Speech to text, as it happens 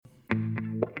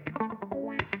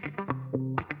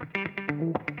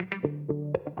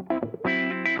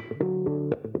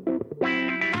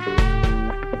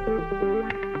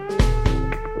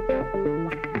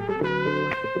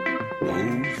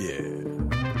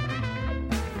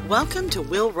Welcome to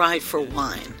We'll Write for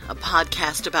Wine, a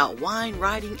podcast about wine,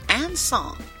 writing, and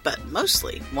song, but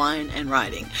mostly wine and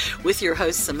writing, with your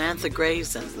hosts Samantha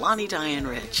Graves and Lonnie Diane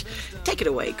Rich. Take it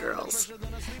away, girls.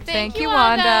 Thank you,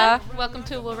 Wanda. Welcome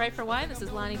to We'll Write for Wine. This is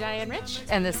Lonnie Diane Rich.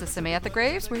 And this is Samantha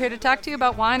Graves. We're here to talk to you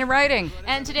about wine and writing.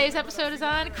 And today's episode is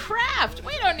on craft.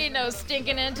 We don't need no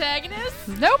stinking antagonists.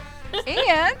 Nope.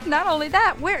 And not only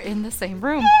that, we're in the same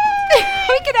room.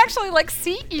 We can actually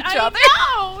see each other.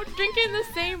 I know, drinking the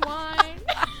same wine.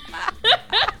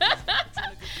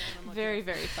 Very,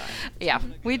 very fun. Yeah,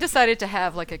 we decided to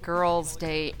have a girls'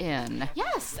 day in.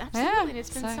 Yes, absolutely. Yeah, it's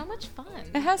been so much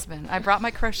fun. It has been. I brought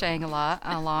my crocheting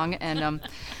along and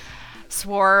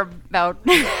swore about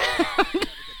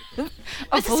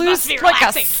a blue like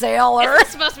a sailor.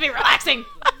 It's supposed to be relaxing.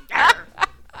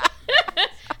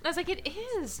 And I was like, it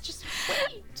is. Just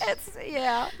wait. I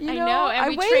know. And I'm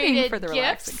we waiting traded for the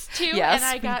gifts too. Yes, and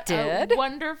I got a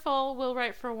wonderful We'll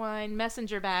Write for Wine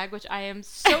messenger bag, which I am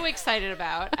so excited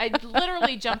about. I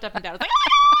literally jumped up and down. I was like,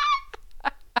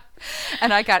 ah!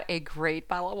 And I got a great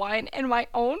bottle of wine in my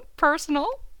own personal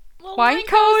wine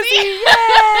cozy.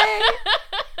 Yay!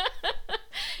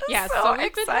 Yeah, so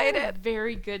excited. Been a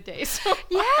very good day so far.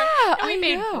 Yeah, and we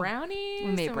made brownies.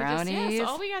 We made brownies. So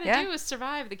all we got to do is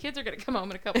survive. The kids are going to come home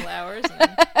in a couple hours.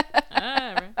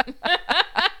 And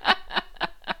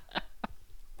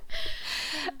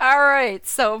all right.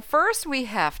 So first we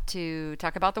have to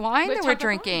talk about the wine that we're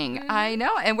drinking. Mm-hmm. I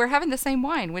know. And we're having the same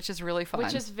wine, which is really fun.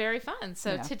 Which is very fun.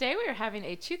 So today we are having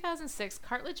a 2006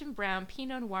 Cartledge & Brown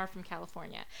Pinot Noir from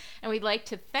California. And we'd like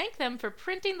to thank them for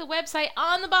printing the website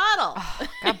on the bottle. Oh,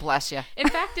 God bless you. In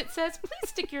fact, it says, please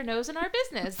stick your nose in our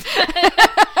business.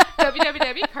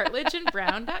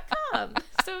 www.cartledgeandbrown.com.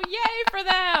 So yay for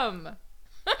them.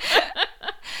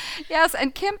 Yes,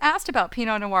 and Kim asked about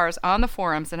Pinot Noirs on the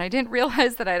forums, and I didn't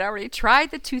realize that I'd already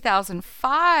tried the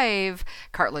 2005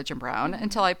 Cartledge & Brown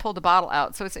until I pulled the bottle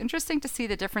out. So it's interesting to see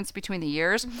the difference between the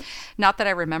years. Mm-hmm. Not that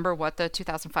I remember what the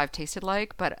 2005 tasted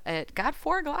like, but it got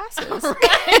 4 glasses.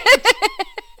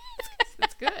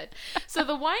 That's good. So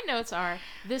the wine notes are,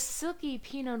 this silky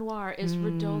Pinot Noir is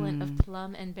redolent of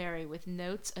plum and berry with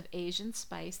notes of Asian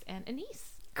spice and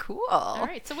anise. Cool. All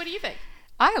right, so what do you think?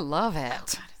 I love it. Oh,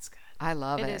 God, it's good. I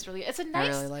love it. It is really. It's a nice. I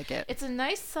really like it. It's a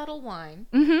nice subtle wine.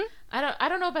 Mm-hmm. I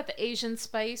don't know about the Asian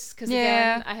spice because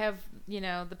again I have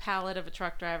the palate of a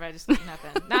truck driver. I just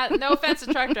nothing. No offense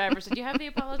to truck drivers. Did you have the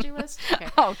apology list? Okay.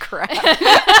 Oh crap.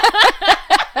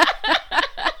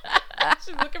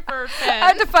 She's looking for her pen. I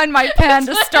had to find my pen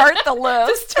to start the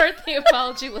list. To start the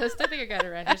apology list. I think I got it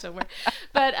around here somewhere.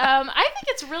 But I think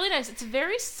it's really nice. It's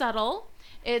very subtle.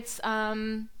 It's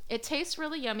It tastes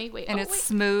really yummy. It's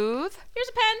smooth. Here's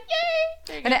a pen. Yay!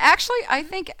 There you and go. It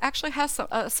actually has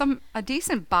a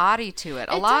decent body to it.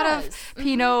 A lot of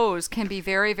Pinots can be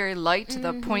very, very light to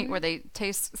the point where they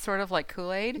taste sort of like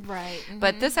Kool-Aid. Right. Mm-hmm.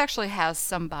 But this actually has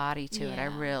some body to it. I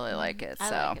really like it.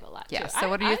 I like it a lot too. Yeah. So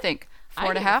what do you think?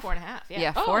 4.5? 4.5.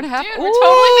 Yeah. 4.5. Dude, we're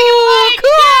totally thinking alike.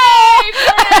 Yay!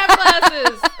 4.5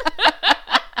 glasses.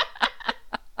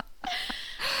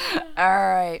 All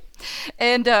right.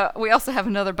 And we also have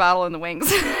another bottle in the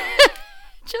wings.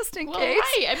 Just in case.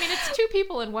 Right. I mean, it's 2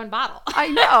 people in 1 bottle. I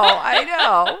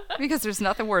know. Because there's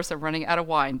nothing worse than running out of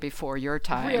wine before your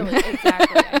time. Really,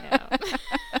 exactly. I know.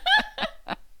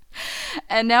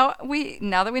 And now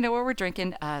that we know what we're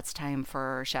drinking, it's time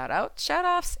for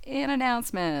shout-offs, and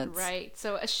announcements. Right.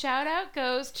 So a shout-out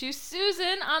goes to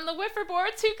Susan on the Whiffer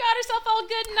boards who got herself all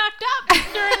good and knocked up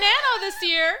during Nano this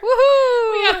year.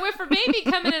 Woohoo! We got a Whiffer baby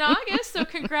coming in August, so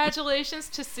congratulations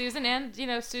to Susan and,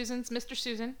 Susan's Mr.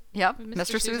 Susan. Yep,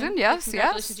 Mr. Susan, yes.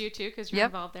 Congratulations to you, too, because you're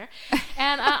involved there.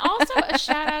 And also a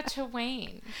shout-out to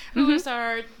Wayne, who is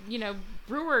our,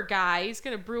 brewer guy. He's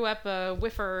going to brew up a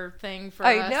Whiffer thing for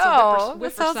us. I know.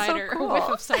 Whiffer cider. So cool. A whiff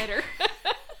of cider.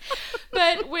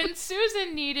 But when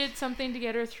Susan needed something to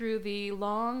get her through the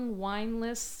long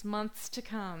wineless months to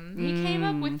come, he came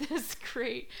up with this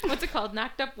great, what's it called?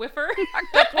 Knocked Up Whiffer?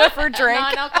 Knocked Up Whiffer drink.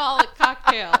 Non-alcoholic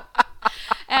cocktail.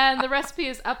 And the recipe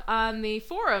is up on the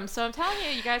forum. So I'm telling you,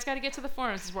 you guys got to get to the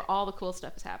forums. This is where all the cool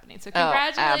stuff is happening. So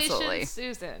congratulations,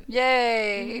 Susan.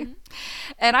 Yay. Mm-hmm.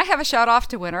 And I have a shout off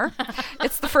to winter.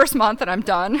 It's the first month and I'm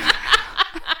done.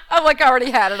 I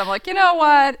already had it. I'm like, you know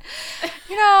what?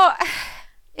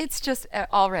 It's just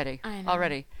already. I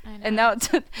know. And now,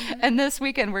 and this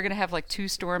weekend we're gonna have 2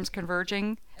 storms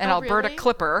converging, and Alberta really?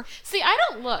 Clipper. See, I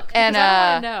don't look because and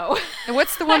I want to know. And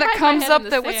what's the one that comes up?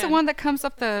 What's the one that comes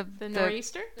up? The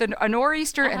nor'easter. A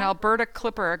nor'easter and Alberta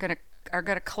Clipper are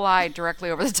gonna collide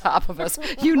directly over the top of us.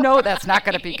 You know that's not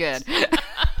gonna be good.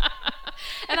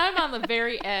 And I'm on the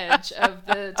very edge of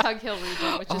the Tug Hill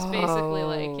region, which is basically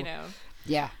like, you know,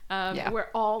 where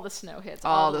all the snow hits.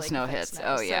 All the snow hits.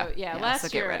 Snow. Oh, yeah. So, Yeah, last so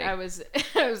get year ready. I was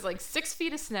like 6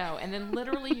 feet of snow, and then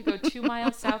literally you go 2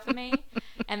 miles south of me,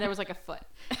 and there was like a foot.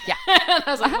 Yeah. And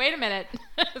I was like, wait a minute.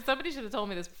 Somebody should have told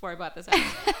me this before I bought this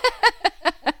house.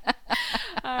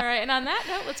 All right, and on that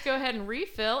note, let's go ahead and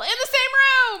refill in the same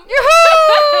room.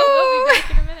 Yoo-hoo! We'll be back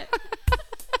in a minute.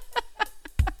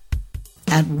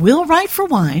 At Will Write for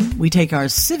Wine, we take our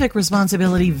civic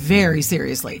responsibility very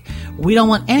seriously. We don't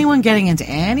want anyone getting into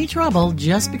any trouble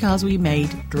just because we made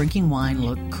drinking wine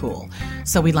look cool.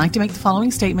 So we'd like to make the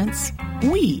following statements.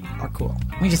 We are cool.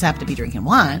 We just happen to be drinking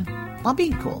wine while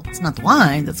being cool. It's not the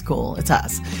wine that's cool, it's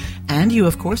us. And you,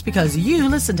 of course, because you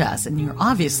listen to us, and you're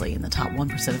obviously in the top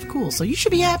 1% of cool, so you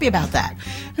should be happy about that.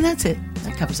 And that's it.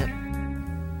 That covers it.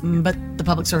 But the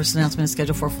public service announcement is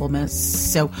scheduled for a full minute,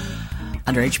 so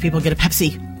underage people get a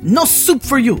Pepsi. No soup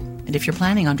for you. And if you're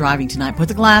planning on driving tonight, put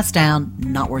the glass down.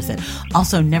 Not worth it.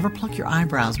 Also, never pluck your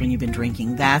eyebrows when you've been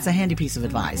drinking. That's a handy piece of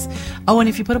advice. Oh, and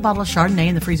if you put a bottle of Chardonnay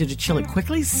in the freezer to chill it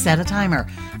quickly, set a timer.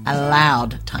 A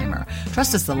loud timer.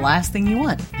 Trust us, the last thing you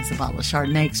want is a bottle of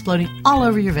Chardonnay exploding all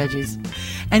over your veggies.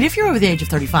 And if you're over the age of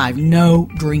 35, no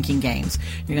drinking games.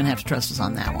 You're going to have to trust us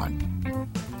on that one.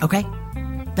 Okay?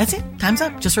 That's it. Time's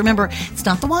up. Just remember, it's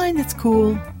not the wine that's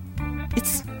cool.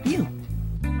 It's you.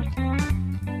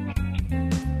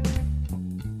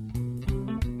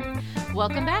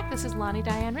 Welcome back. This is Lonnie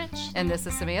Diane Rich. And this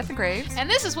is Samantha Graves. And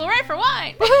this is Will Write for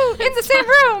Wine. Woohoo! In the same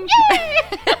room! Yay!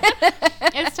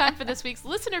 It's time for this week's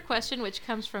listener question, which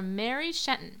comes from Mary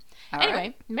Shenton.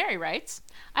 Anyway, Mary writes,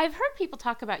 I've heard people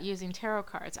talk about using tarot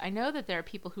cards. I know that there are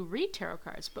people who read tarot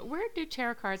cards, but where do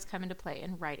tarot cards come into play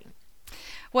in writing?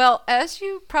 Well, as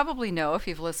you probably know, if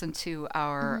you've listened to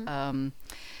our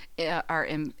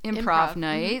improv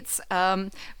nights,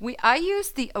 I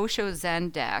use the Osho Zen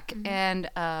deck, and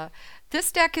this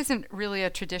deck isn't really a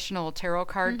traditional tarot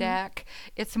card deck.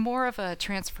 It's more of a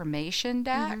transformation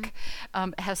deck.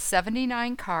 It has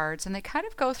 79 cards, and they kind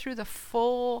of go through the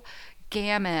full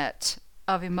gamut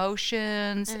of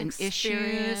emotions and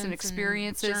issues and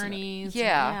experiences, journeys,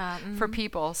 for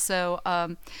people. So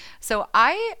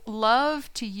I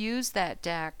love to use that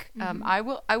deck. I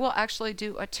will actually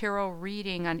do a tarot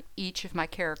reading on each of my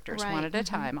characters, one at a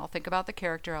time. I'll think about the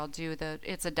character. I'll do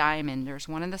it's a diamond. There's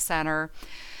one in the center.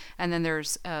 And then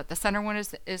there's the center one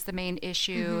is the main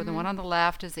issue. The one on the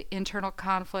left is the internal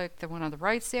conflict. The one on the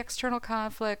right is the external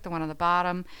conflict. The one on the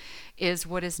bottom is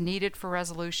what is needed for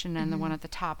resolution, and the one at the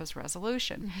top is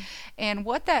resolution. And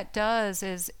what that does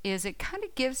is it kind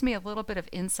of gives me a little bit of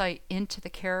insight into the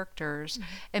characters,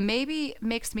 and maybe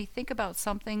makes me think about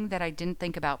something that I didn't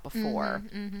think about before.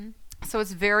 So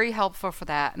it's very helpful for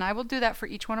that. And I will do that for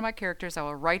each one of my characters. I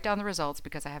will write down the results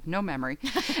because I have no memory.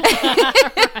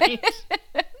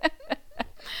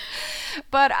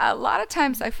 But a lot of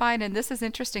times I find, and this is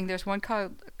interesting, there's one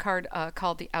card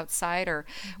called The Outsider,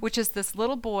 which is this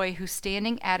little boy who's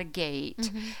standing at a gate,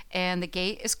 and the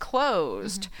gate is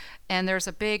closed, and there's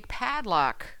a big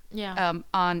padlock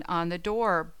on the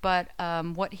door, but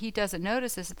what he doesn't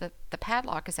notice is that the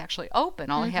padlock is actually open.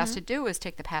 All he has to do is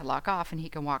take the padlock off and he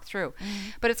can walk through.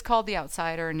 But it's called The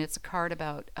Outsider, and it's a card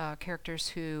about characters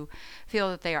who feel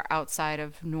that they are outside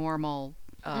of normal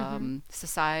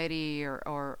society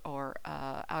or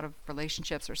out of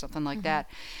relationships or something like that.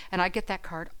 And I get that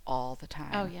card all the time.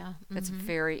 Oh, yeah. It's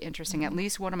very interesting. At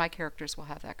least one of my characters will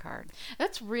have that card.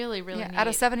 That's really, really neat. Out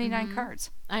of 79 cards.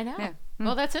 I know. Yeah.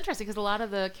 Well, that's interesting because a lot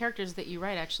of the characters that you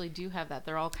write actually do have that.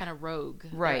 They're all kind of rogue.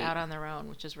 Right. They're out on their own,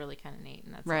 which is really kind of neat,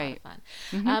 and that's a lot of fun.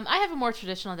 Mm-hmm. I have a more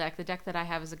traditional deck. The deck that I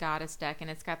have is a goddess deck, and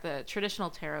it's got the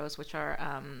traditional tarots, which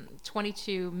are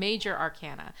 22 major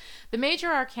arcana. The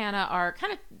major arcana are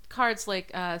kind of cards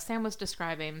like Sam was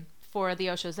describing for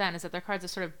the Osho Zen, is that they're cards that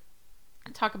sort of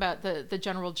talk about the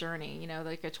general journey, you know,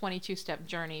 like a 22-step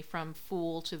journey from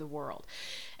fool to the world.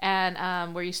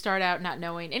 And where you start out not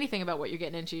knowing anything about what you're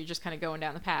getting into, you're just kind of going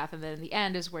down the path. And then in the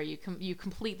end is where you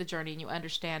complete the journey and you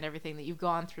understand everything that you've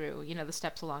gone through, you know, the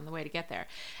steps along the way to get there.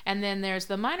 And then there's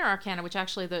the minor arcana, which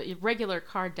actually the regular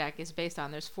card deck is based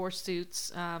on. There's 4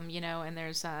 suits, you know, and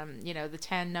there's, you know, the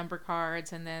 10 number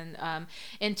cards. And then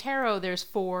in tarot, there's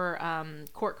 4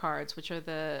 court cards, which are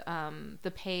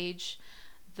the page,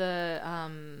 the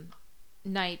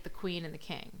knight, the queen, and the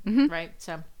king, right?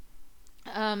 So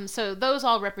those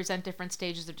all represent different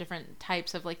stages of different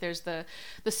types of, like, there's the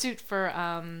suit for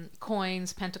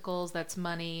coins, pentacles, that's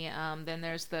money. Then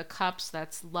there's the cups,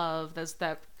 that's love. There's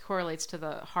that correlates to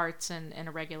the hearts in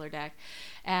a regular deck,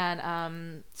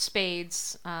 and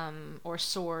spades or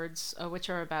swords, which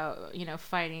are about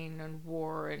fighting and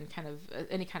war and kind of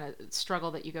any kind of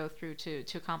struggle that you go through to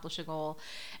accomplish a goal.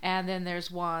 And then there's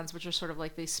wands, which are sort of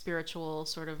like the spiritual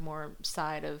sort of more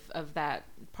side of that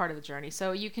part of the journey.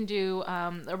 So you can do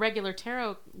a regular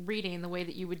tarot reading the way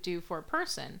that you would do for a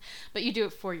person, but you do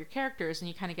it for your characters, and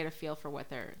you kind of get a feel for what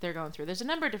they're going through. There's a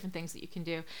number of different things that you can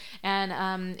do,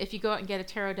 and if you go out and get a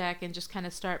tarot deck and just kind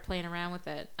of start playing around with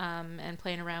it, and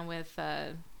playing around with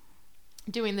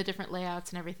doing the different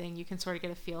layouts and everything, you can sort of get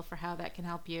a feel for how that can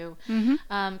help you kind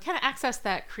of access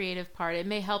that creative part. It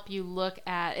may help you look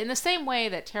at, in the same way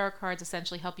that tarot cards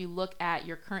essentially help you look at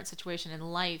your current situation in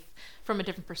life from a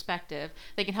different perspective,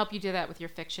 they can help you do that with your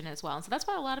fiction as well. And so that's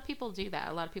why a lot of people do that.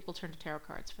 A lot of people turn to tarot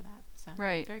cards for that. So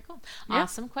right. Very cool. Yeah.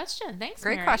 Awesome question. Thanks,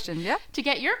 Great Mary. question. Yeah. To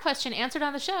get your question answered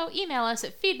on the show, email us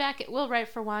at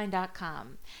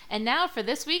feedback@willwriteforwine.com. And now for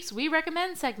this week's We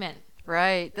Recommend segment.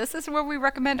 Right. This is where we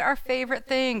recommend our favorite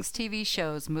things, TV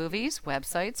shows, movies,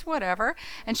 websites, whatever,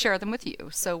 and share them with you.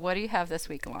 So what do you have this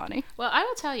week, Lonnie? Well, I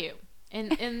will tell you,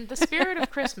 in the spirit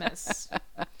of Christmas,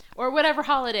 or whatever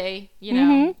holiday,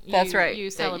 that's right.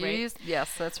 you celebrate.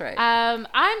 Yes, that's right. I'm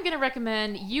going to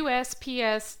recommend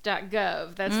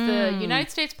USPS.gov. That's the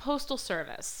United States Postal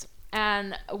Service.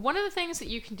 And one of the things that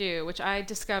you can do, which I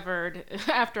discovered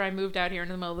after I moved out here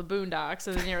into the middle of the boondocks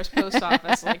of the nearest post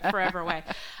office, like forever away,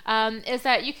 is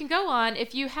that you can go on,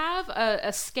 if you have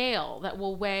a scale that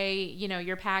will weigh,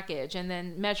 your package and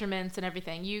then measurements and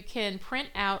everything, you can print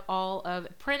out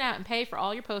and pay for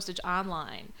all your postage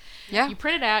online. Yeah. You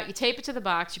print it out, you tape it to the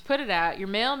box, you put it out, your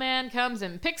mailman comes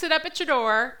and picks it up at your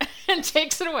door and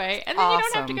takes it away, and then you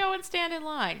don't have to go and stand in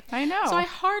line. I know. So I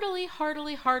heartily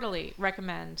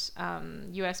recommend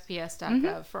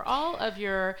USPS.gov for all of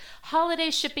your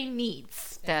holiday shipping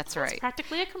needs. That's right. It's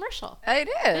practically a commercial. It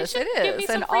is. They should It is. give me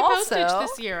some and free also, postage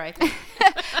this year, I think.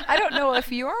 I don't know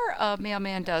if your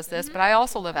mailman does this, but I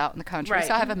also live out in the country, Right.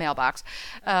 so I have a mailbox.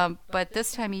 But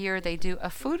this time of year, they do a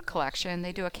food collection.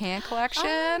 They do a can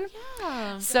collection.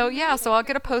 Yeah. So I'll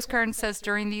get a postcard and says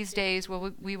during these days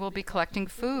we will be collecting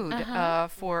food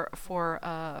for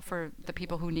the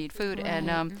people who need food,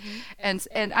 and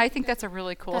I think that's a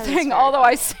really cool That is thing. very Although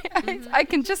cool. I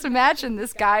can just imagine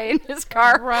this guy in his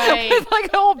car Right. with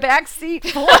like a whole back seat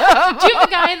full of them. Do you have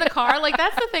a guy in the car? Like,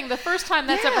 that's the thing. The first time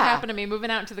that's ever Yeah. happened to me,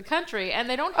 moving out into the country, and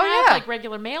they don't have like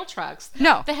regular mail trucks.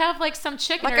 No. They have like some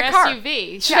chick Like in her a car.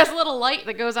 SUV. She Yeah. has a little light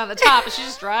that goes on the top, and she's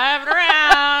just driving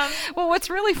around. Well, what's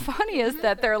really funny is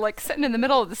that they're like sitting in the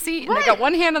middle of the seat and they got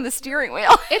one hand on the steering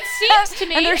wheel. It seems to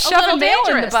me and they're a shoving little mail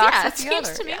in the dangerous. box Yeah, with it the seems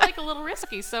other. to me like a little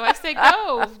risky. So I say,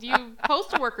 go, you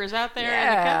postal workers out there in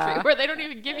the country where they don't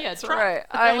even give you a truck. right.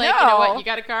 They're I like, you know know. what? You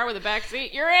got a car with a back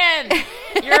seat. You're in.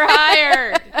 You're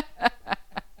hired.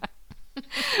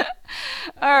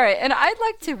 All right, and I'd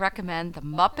like to recommend the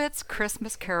Muppets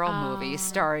Christmas Carol movie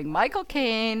starring Michael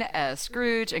Caine as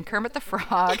Scrooge and Kermit the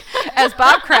Frog as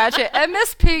Bob Cratchit and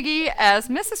Miss Piggy as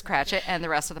Mrs. Cratchit and the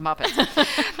rest of the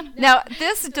Muppets. Now,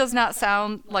 this does not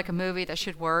sound like a movie that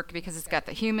should work because it's got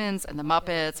the humans and the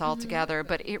Muppets all together,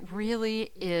 but it really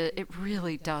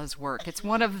does work. It's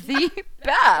one of the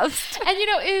best. And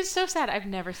it is so sad. I've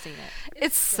never seen it.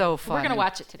 It's so funny. We're going to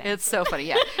watch it today. It's so funny,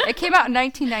 yeah. It came out in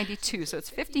 1992, so it's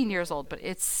 15 years old, but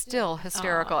it's still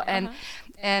hysterical.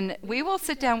 And we will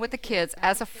sit down with the kids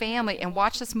as a family and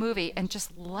watch this movie and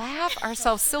just laugh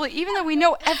ourselves silly, even though we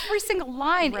know every single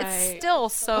line. Right. It's still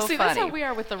so See, funny. that's how we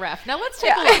are with the ref. Now let's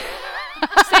take a look.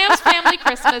 Sam's Family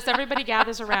Christmas. Everybody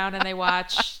gathers around and they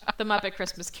watch the Muppet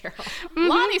Christmas Carol.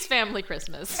 Lonnie's Family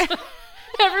Christmas.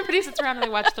 Everybody sits around and they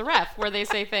watch the ref, where they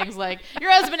say things like, "Your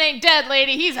husband ain't dead,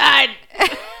 lady. He's hiding."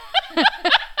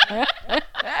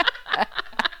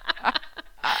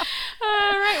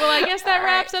 All right. Well, I guess that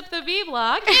wraps up the V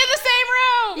blog. In the same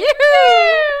room.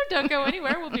 Yoo-hoo! Don't go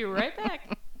anywhere. We'll be right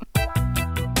back.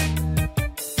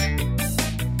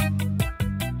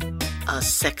 A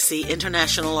sexy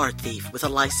international art thief with a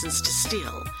license to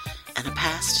steal and a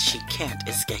past she can't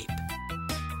escape.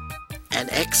 An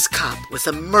ex-cop with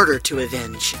a murder to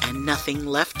avenge and nothing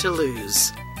left to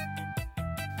lose.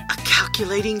 A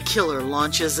calculating killer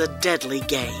launches a deadly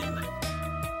game.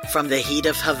 From the heat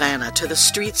of Havana to the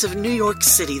streets of New York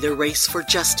City, the race for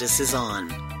justice is on.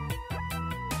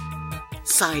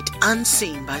 Sight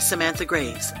Unseen by Samantha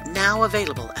Graves, now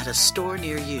available at a store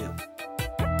near you.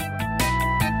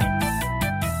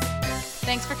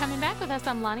 Thanks for coming back with us.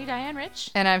 I'm Lonnie Diane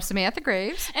Rich. And I'm Samantha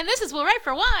Graves. And this is We'll Write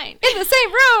for Wine. In the same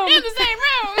room! In the same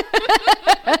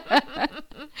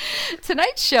room!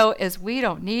 Tonight's show is We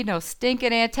Don't Need No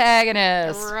Stinking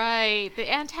Antagonists. Right.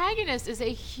 The antagonist is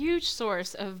a huge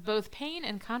source of both pain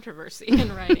and controversy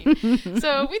in writing.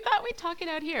 So we thought we'd talk it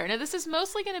out here. Now, this is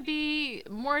mostly going to be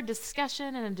more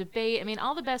discussion and a debate. I mean,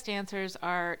 all the best answers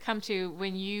come to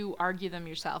when you argue them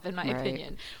yourself, in my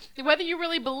opinion. Whether you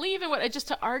really believe in just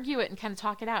to argue it and kind of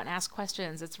talk it out and ask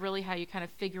questions, it's really how you kind of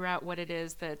figure out what it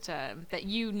is that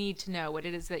you need to know, what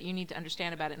it is that you need to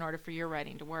understand about it in order for your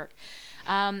writing to work.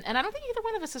 And I don't think either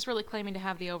one of us is really claiming to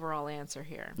have the overall answer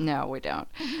here. No, we don't.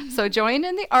 So join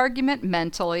in the argument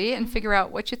mentally and figure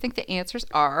out what you think the answers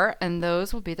are, and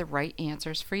those will be the right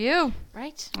answers for you.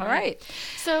 Right. All right.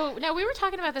 So now we were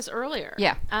talking about this earlier.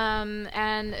 Yeah.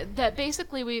 And that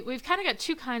basically we've kind of got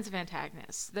two kinds of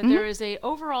antagonists. That there is a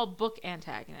overall book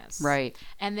antagonist. Right.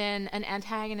 And then an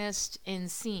antagonist in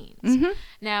scenes.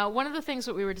 Now, one of the things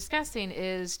that we were discussing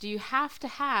is, do you have to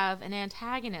have an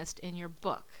antagonist in your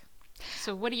book?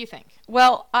 So what do you think?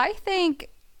 Well, I think,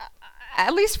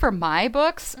 at least for my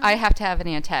books, I have to have an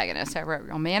antagonist. I write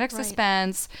romantic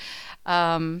suspense.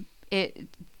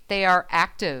 They are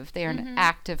active. They are an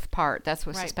active part. That's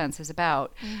what suspense is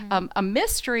about. A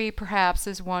mystery, perhaps,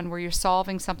 is one where you're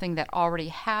solving something that already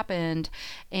happened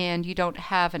and you don't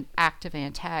have an active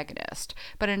antagonist.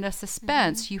 But in a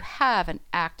suspense, you have an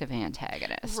active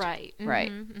antagonist. Right.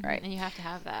 Right. And you have to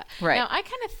have that. Right. Now, I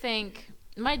kind of think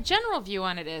my general view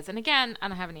on it is, and again, I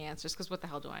don't have any answers because what the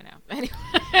hell do I know? Anyway,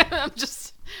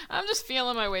 I'm just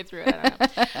feeling my way through it.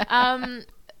 I don't know.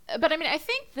 But I mean, I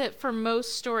think that for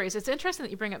most stories, it's interesting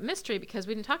that you bring up mystery because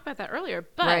we didn't talk about that earlier.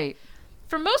 But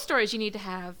for most stories, you need to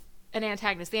have an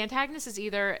antagonist. The antagonist is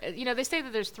either, they say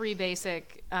that there's three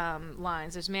basic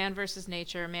lines. There's man versus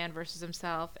nature, man versus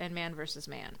himself, and man versus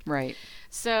man. Right.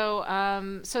 So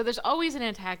there's always an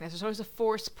antagonist. There's always a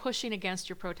force pushing against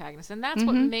your protagonist. And that's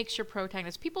what makes your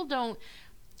protagonist. People don't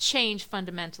change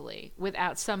fundamentally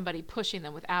without somebody pushing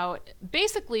them, without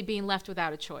basically being left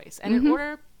without a choice. And in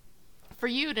order for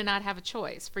you to not have a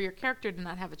choice, for your character to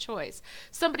not have a choice,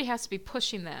 somebody has to be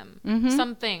pushing them.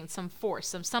 Something, some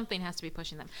force, something has to be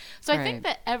pushing them. So I think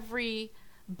that every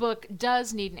book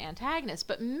does need an antagonist,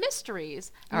 but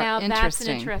mysteries, now that's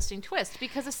an interesting twist,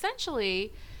 because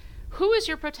essentially, who is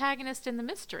your protagonist in the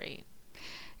mystery?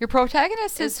 Your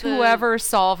protagonist is whoever's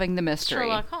solving the mystery.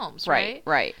 Sherlock Holmes, right?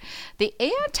 Right. The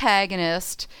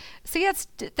antagonist, see,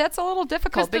 that's a little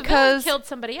difficult because the villain killed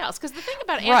somebody else. Because the thing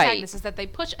about antagonists is that they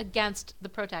push against the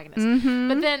protagonist.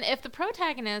 But then if the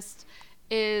protagonist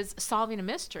is solving a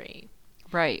mystery,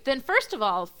 right, then first of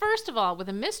all, with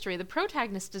a mystery, the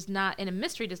protagonist does not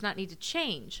need to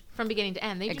change from beginning to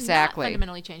end. They do not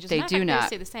fundamentally change. They do not. They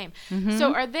stay the same.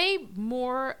 So are they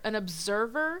more an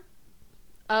observer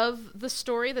of the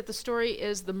story, that the story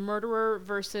is the murderer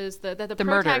versus that the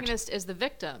protagonist is the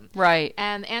victim, right,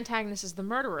 and the antagonist is the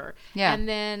murderer, and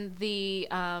then the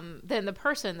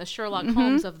person, the Sherlock Mm-hmm.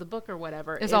 Holmes of the book or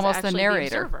whatever, is almost actually the narrator.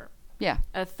 the observer. Yeah,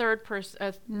 a third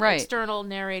person, right, external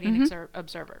narrating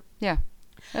observer. Yeah,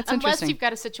 that's unless interesting. You've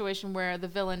got a situation where the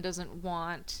villain doesn't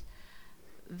want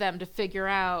them to figure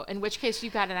out, in which case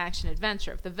you've got an action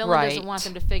adventure. If the villain doesn't want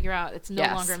them to figure out, it's no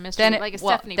longer a mystery. Then like a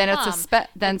Stephanie then Plum, it's a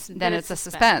suspense. Then it's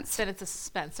a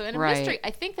suspense. So in a mystery, I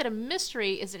think that a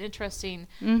mystery is an interesting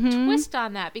twist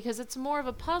on that, because it's more of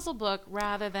a puzzle book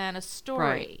rather than a story.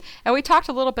 Right. And we talked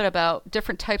a little bit about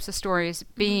different types of stories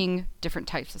being different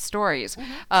types of stories.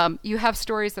 You have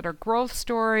stories that are growth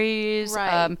stories,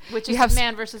 right? Which is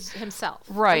man versus himself,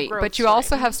 right? But you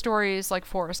also have stories like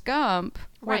Forrest Gump,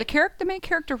 where the main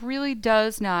character really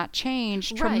does not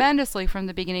change tremendously from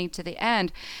the beginning to the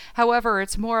end. However,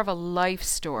 it's more of a life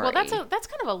story. Well, that's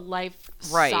kind of a life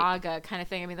saga kind of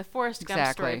thing. I mean, the Forrest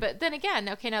Gump story. But then again,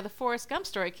 now the Forrest Gump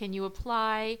story, can you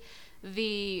apply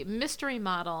the mystery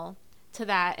model to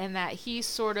that, and that he's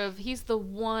the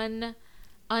one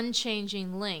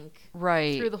unchanging link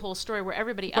through the whole story, where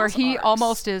everybody else where he arcs.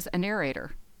 Almost is a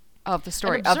narrator of the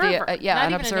story, an observer,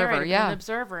 an observer, an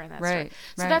observer in that story.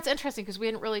 So that's interesting, because we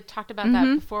hadn't really talked about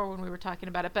that before when we were talking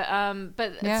about it.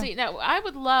 But see, now I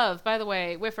would love, by the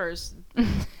way, Whiffers,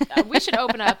 we should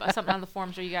open up something on the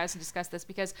forums where you guys can discuss this,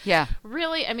 because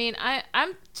really, I mean,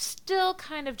 I'm still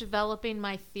kind of developing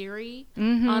my theory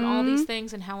on all these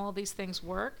things and how all these things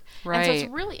work. And so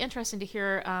it's really interesting to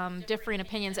hear differing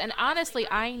opinions. And honestly,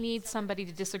 I need somebody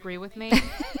to disagree with me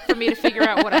for me to figure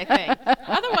out what I think.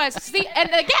 Otherwise, see, and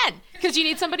again, Because you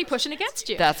need somebody pushing against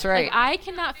you. That's right. Like, I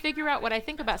cannot figure out what I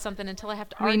think about something until I have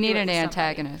to argue We need it an with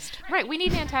antagonist. somebody. Right, we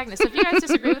need an antagonist. So if you guys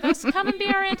disagree with us, come and be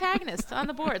our antagonist on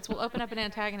the boards. We'll open up an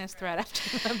antagonist thread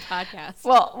after the podcast.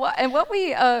 Well, and what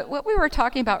we were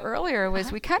talking about earlier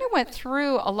was we kind of went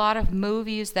through a lot of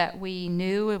movies that we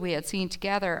knew and we had seen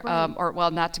together, or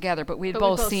well, not together, but we had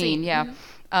both seen, yeah,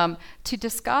 to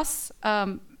discuss.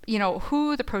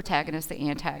 Who the protagonists, the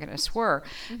antagonists were.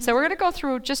 So we're going to go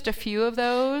through just a few of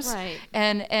those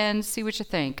and see what you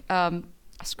think.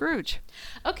 Scrooge.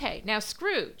 Okay, now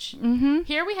Scrooge.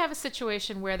 Here we have a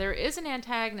situation where there is an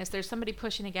antagonist. There's somebody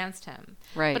pushing against him.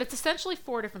 Right. But it's essentially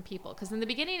 4 different people. Because in the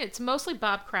beginning, it's mostly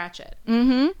Bob Cratchit,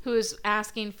 who is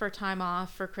asking for time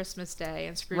off for Christmas Day.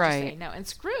 And Scrooge is saying no. And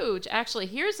Scrooge, actually,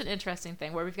 here's an interesting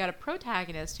thing where we've got a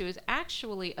protagonist who is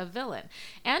actually a villain.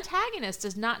 Antagonist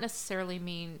does not necessarily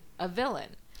mean a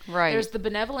villain. Right. There's the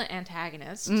benevolent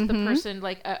antagonist, the person,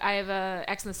 like, I have a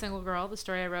X and the Single Girl, the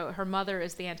story I wrote. Her mother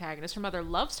is the antagonist. Her mother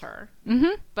loves her,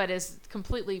 but is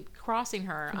completely crossing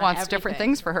her. Wants different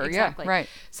things for her, exactly. Yeah, right.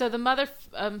 So the mother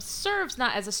serves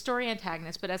not as a story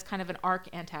antagonist, but as kind of an arc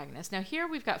antagonist. Now here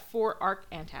we've got 4 arc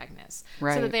antagonists.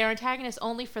 Right. So that they are antagonists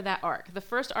only for that arc. The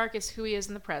first arc is who he is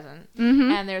in the present,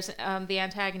 and there's the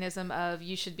antagonism of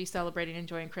you should be celebrating,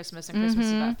 enjoying Christmas, and Christmas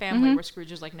is about family, where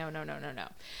Scrooge is like, no.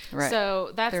 Right.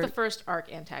 So that's the first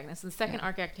arc antagonist. And the second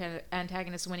arc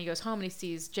antagonist is when he goes home and he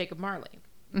sees Jacob Marley.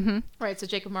 Right, so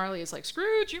Jacob Marley is like,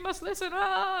 Scrooge, you must listen,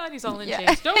 and he's all in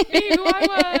chains. Don't be who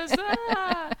I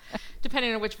was,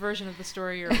 depending on which version of the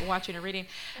story you're watching or reading.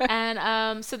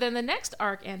 And so then the next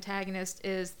arc antagonist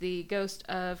is the Ghost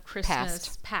of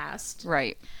Christmas Past.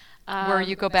 Right. Where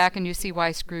you go back and you see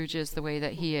why Scrooge is the way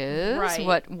that he is,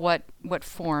 right. what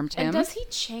formed him. And does he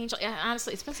change?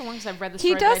 Honestly, it's been so long since I've read the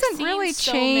story. He doesn't really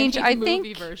change. I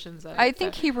think versions of it, I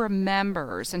think he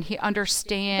remembers and he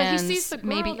understands. But he sees the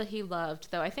girl that he loved,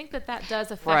 though. I think that does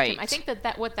affect him. I think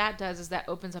that what that does is that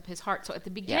opens up his heart. So at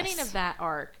the beginning of that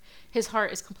arc, his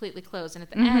heart is completely closed, and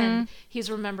at the end,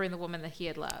 he's remembering the woman that he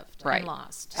had loved and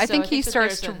lost. I think he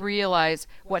starts to realize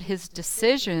what his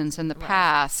decisions in the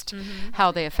past,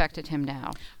 how they affected him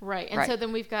now. Right, and so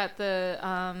then we've got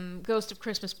the Ghost of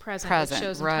Christmas Present that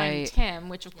shows him Tiny Tim,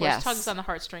 which of course tugs on the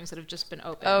heartstrings that have just been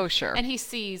opened. Oh, sure. And he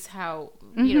sees how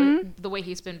the way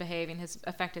he's been behaving has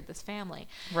affected this family.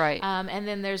 Right. And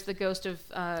then there's the Ghost of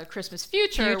Christmas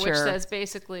Future, which says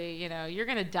basically, you're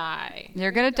going to die.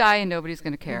 You're going to die and nobody's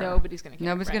going to care. Nobody's going to care.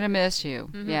 Nobody's going to miss you.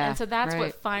 Yeah. And so that's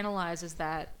what finalizes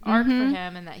that arc for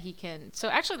him, and that he can. So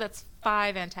actually, that's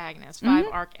 5 antagonists, 5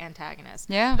 arc antagonists.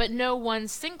 Yeah. But no one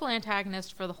single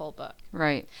antagonist for the whole book.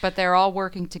 Right. But they're all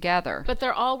working together. But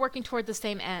they're all working toward the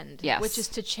same end. Yes. Which is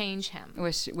to change him.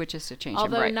 Which is to change him.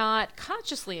 Although not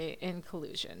consciously in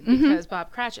collusion, because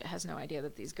Bob Cratchit has no idea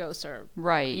that these ghosts are.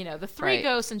 Right. The 3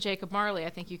 ghosts and Jacob Marley,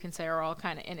 I think you can say, are all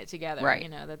kind of in it together. Right.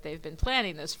 That they've been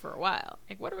planning this for a while.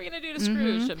 Like, what are we going to do to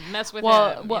Scrooge to mess with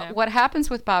him? Well, what happens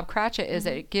with Bob Cratchit is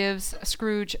that it gives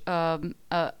Scrooge an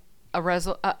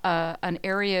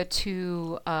area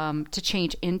to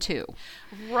change into.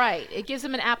 Right. It gives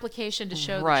him an application to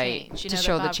show the change. To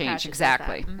show the change.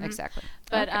 Exactly. Exactly.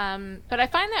 But but I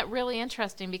find that really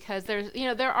interesting because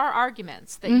there are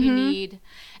arguments that you need,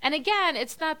 and again,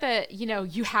 it's not that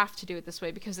you have to do it this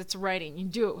way because it's writing. You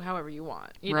do it however you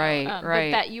want. Right.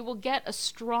 But that you will get a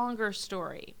stronger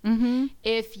story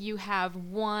if you have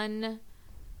one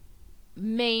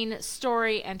main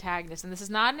story antagonist, and this is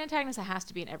not an antagonist that has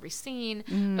to be in every scene,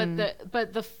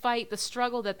 but the fight, the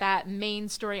struggle that main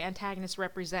story antagonist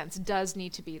represents does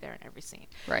need to be there in every scene.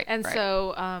 Right. And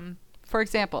so for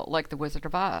example, like the Wizard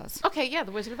of Oz. Okay, yeah,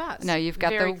 the Wizard of Oz. Now you've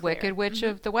got the Wicked Witch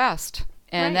of the West.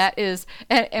 And that is,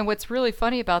 and what's really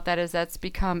funny about that is that's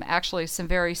become actually some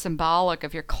very symbolic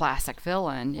of your classic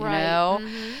villain, you know?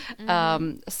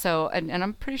 So, and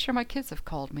I'm pretty sure my kids have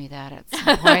called me that at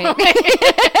some point.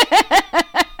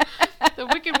 The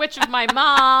Wicked Witch of my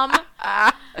mom.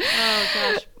 Oh,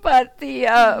 gosh. But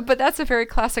but that's a very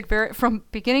classic, from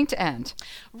beginning to end.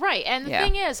 Right, and the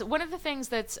thing is, one of the things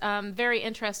that's very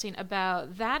interesting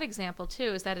about that example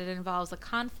too is that it involves a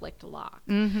conflict lock.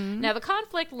 Now, the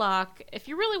conflict lock, if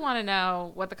you really want to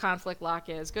know what the conflict lock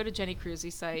is, go to Jenny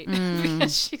Cruzy's site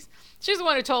because she's the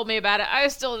one who told me about it. I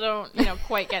still don't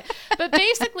quite get it. But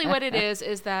basically, what it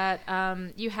is that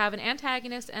you have an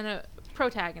antagonist and a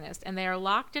protagonist, and they are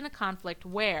locked in a conflict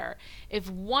where if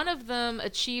one of them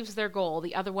achieves their goal,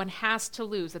 the other one has to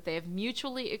lose, that they have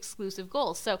mutually exclusive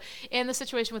goals. So in the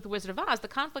situation with the Wizard of Oz, the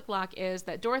conflict lock is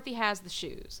that Dorothy has the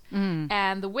shoes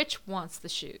and the witch wants the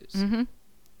shoes.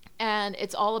 And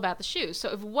it's all about the shoes. So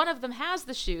if one of them has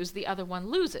the shoes, the other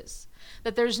one loses.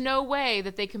 That there's no way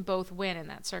that they can both win in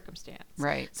that circumstance.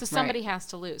 Right. So somebody has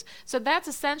to lose. So that's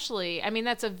essentially, I mean,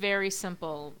 that's a very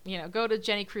simple, go to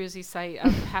Jenny Cruzy's site. I'll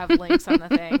have links on the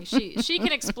thing. She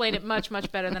can explain it much,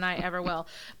 much better than I ever will.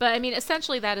 But I mean,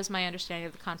 essentially that is my understanding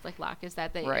of the conflict lock, is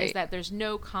that there's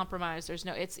no compromise.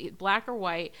 It's black or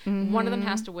white. One of them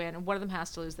has to win and one of them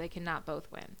has to lose. They cannot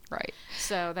both win. Right.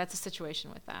 So that's a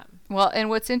situation with that. Well, and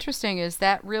what's interesting is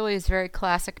that really is very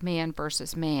classic man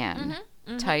versus man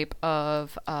type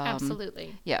of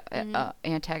absolutely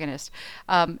antagonist.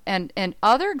 And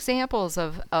other examples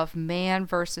of man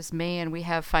versus man, we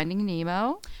have Finding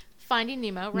Nemo. Finding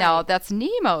Nemo, right. Now that's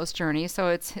Nemo's journey, so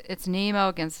it's Nemo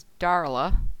against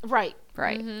Darla. Right.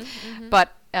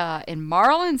 But in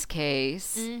Marlin's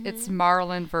case, it's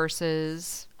Marlin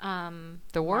versus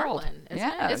the world. Marlin,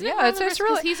 isn't it? Marlin It's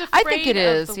really. He's I think it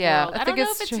is. of the Yeah, world. I think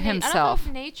it's to himself. I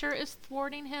don't know if nature is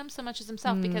thwarting him so much as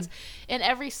himself, because in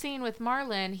every scene with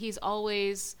Marlin, he's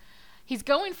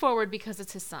going forward because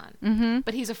it's his son,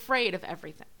 but he's afraid of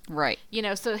everything. Right.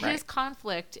 So his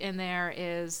conflict in there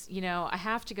is, I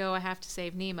have to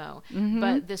save Nemo,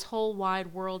 but this whole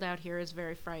wide world out here is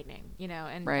very frightening,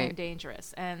 and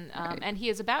dangerous. And he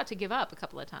is about to give up a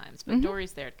couple of times, but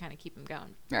Dory's there to kind of keep him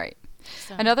going. Right.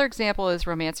 So. Another example is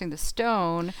Romancing the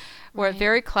Stone, where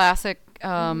very classic,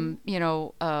 Joan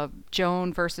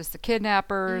versus the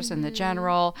kidnappers and the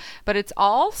general, but it's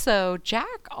also,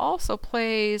 Jack also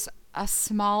plays a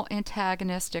small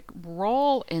antagonistic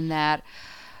role in that.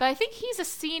 But I think he's a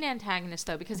scene antagonist,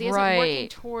 though, because he isn't working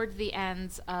toward the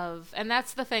ends of... And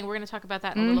that's the thing. We're going to talk about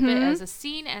that in a little bit, as a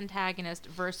scene antagonist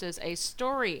versus a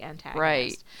story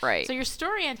antagonist. Right. So your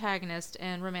story antagonist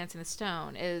in Romancing the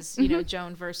Stone is,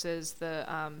 Joan versus the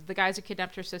guys who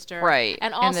kidnapped her sister. Right.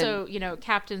 And also,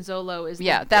 Captain Zolo is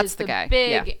that's the guy.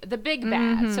 The big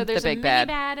bad. So there's the a big mini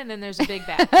bad, and then there's a big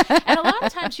bad. And a lot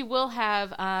of times you will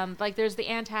have, there's the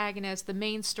antagonist, the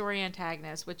main story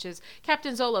antagonist, which is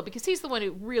Captain Zolo, because he's the one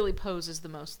who really poses the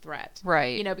most threat.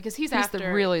 Right. Because he's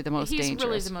really the most dangerous. He's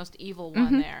really the most evil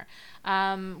one there.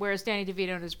 Whereas Danny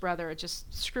DeVito and his brother are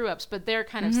just screw-ups, but they're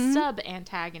kind of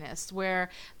sub-antagonists, where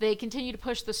they continue to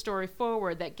push the story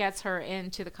forward that gets her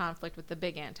into the conflict with the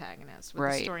big antagonist, with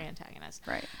the story antagonist.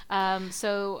 Right.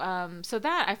 So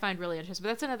that I find really interesting.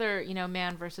 But that's another,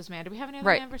 man versus man. Do we have any other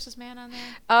man versus man on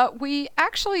there? We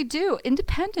actually do.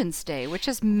 Independence Day, which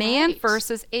is man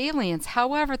versus aliens.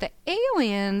 However, the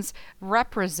aliens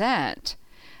represent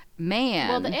man.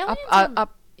 Well, the aliens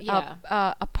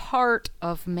a part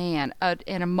of man, an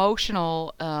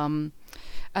emotional, an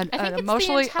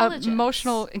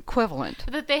emotional equivalent.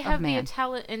 That they have the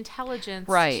intelligence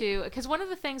to. Because one of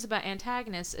the things about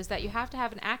antagonists is that you have to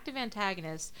have an active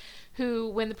antagonist who,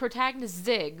 when the protagonist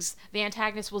zigs, the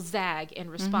antagonist will zag in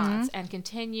response and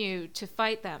continue to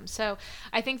fight them. So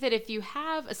I think that if you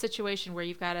have a situation where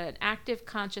you've got an active,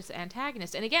 conscious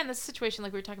antagonist, and again, this is a situation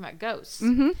like we were talking about ghosts,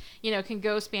 can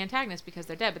ghosts be antagonists because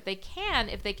they're dead? But they can,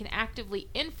 if they can actively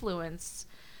influence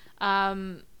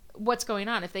what's going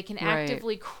on, if they can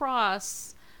actively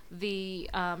cross the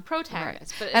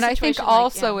protagonist. But and I think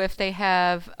also if they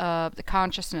have the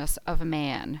consciousness of a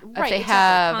man, if they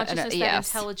have consciousness, that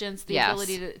intelligence, the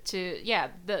ability to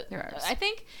I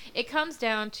think it comes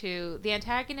down to the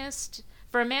antagonist.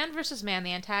 For a man versus man,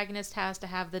 the antagonist has to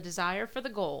have the desire for the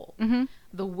goal,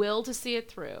 the will to see it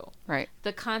through,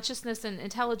 the consciousness and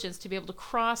intelligence to be able to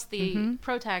cross the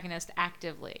protagonist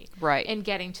actively in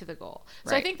getting to the goal.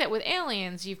 So I think that with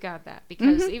aliens, you've got that,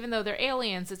 because even though they're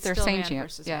aliens, it's still man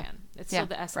versus man. It's still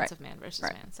the essence of man versus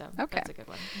man. So that's a good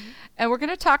one. And we're going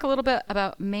to talk a little bit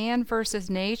about man versus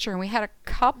nature. And we had a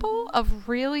couple of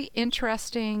really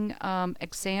interesting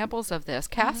examples of this.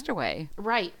 Castaway.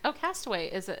 Right. Oh, Castaway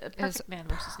is a perfect man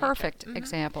versus nature. Perfect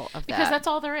example of that. Because that's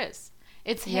all there is.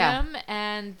 It's him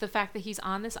and the fact that he's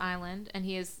on this island, and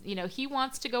he is, he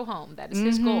wants to go home. That is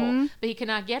his goal, but he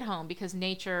cannot get home because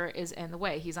nature is in the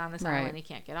way. He's on this island, he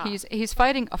can't get off. He's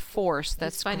fighting a force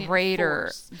that's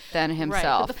greater than himself.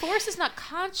 Right. But the force is not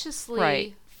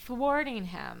consciously thwarting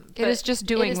him. It is just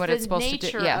doing what it's supposed to do. It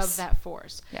is the nature of that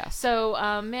force. Yes.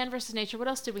 So, man versus nature. What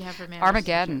else did we have for man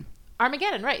Armageddon. versus nature?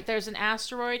 Armageddon, right. There's an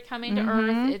asteroid coming to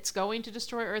Earth. It's going to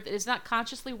destroy Earth. It is not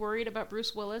consciously worried about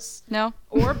Bruce Willis. No.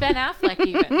 Or Ben Affleck,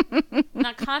 even.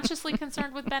 Not consciously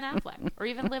concerned with Ben Affleck. Or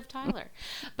even Liv Tyler.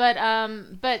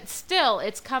 But still,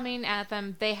 it's coming at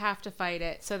them. They have to fight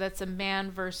it. So that's a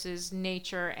man versus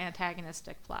nature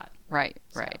antagonistic plot. Right.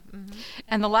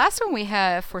 And the last one we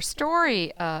have for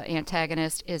story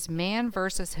antagonist is man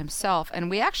versus himself. And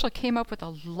we actually came up with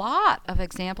a lot of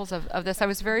examples of this. I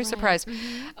was very surprised.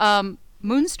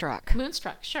 Moonstruck.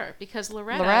 Moonstruck, sure, because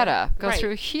Loretta goes right.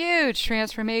 through a huge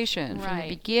transformation from the Right.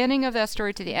 beginning of that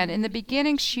story to the end. In the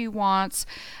beginning, she wants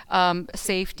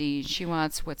safety. She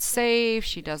wants what's safe.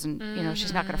 She doesn't,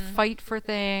 she's not going to fight for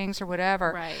things or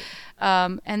whatever. Right.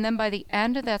 And then by the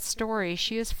end of that story,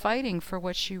 she is fighting for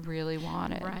what she really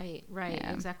wanted. Right, right,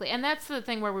 Yeah. exactly. And that's the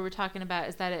thing where we were talking about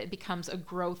is that it becomes a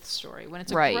growth story. When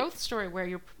it's a Right. growth story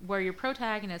where your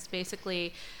protagonist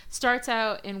basically starts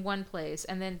out in one place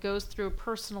and then goes through a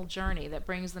personal journey that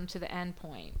brings them to the end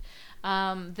point,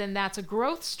 then that's a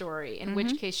growth story, in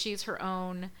which case she's her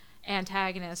own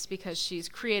antagonist because she's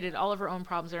created all of her own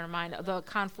problems in her mind. The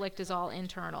conflict is all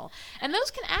internal. And those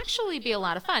can actually be a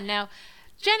lot of fun. Now,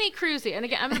 Jenny Cruzy, and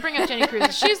again, I'm going to bring up Jenny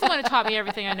Cruzy. She's the one who taught me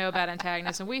everything I know about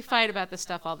antagonists, and we fight about this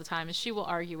stuff all the time, and she will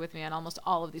argue with me on almost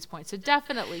all of these points. So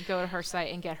definitely go to her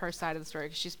site and get her side of the story,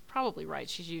 because she's probably right.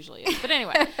 She usually is. But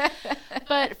anyway,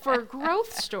 but for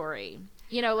growth story,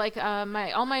 like all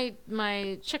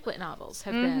my chick lit novels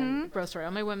have been growth story.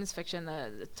 All my women's fiction,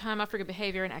 the Time Off for Good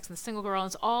Behavior, and X and the Single Girl, and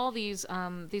it's all these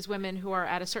women who are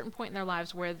at a certain point in their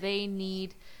lives where they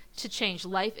need to change.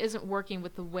 Life isn't working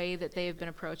with the way that they've been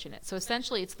approaching it. So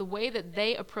essentially, it's the way that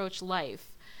they approach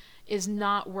life is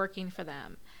not working for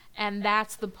them. And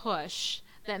that's the push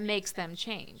that makes them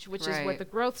change, which is what the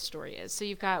growth story is. So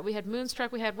we had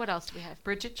Moonstruck, what else do we have?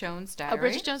 Bridget Jones' Diary. Oh,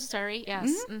 Bridget Jones' Diary,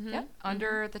 yes. Yep.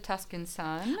 Under the Tuscan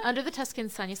Sun. Under the Tuscan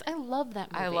Sun, yes. I love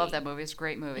that movie. I love that movie. It's a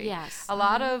great movie. Yes. A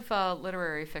lot of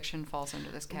literary fiction falls under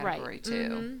this category,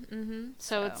 too.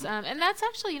 So it's, and that's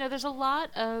actually, there's a lot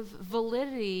of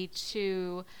validity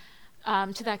to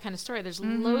that kind of story. There's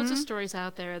loads of stories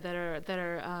out there that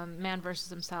are man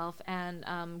versus himself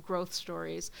and growth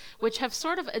stories, which have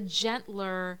sort of a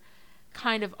gentler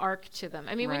kind of arc to them.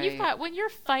 I mean, when you're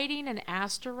fighting an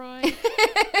asteroid,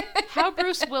 how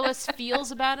Bruce Willis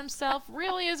feels about himself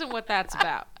really isn't what that's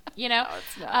about. No,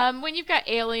 it's not. When you've got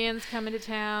aliens coming to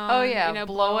town,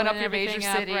 blowing up your major everything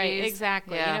up, cities. right?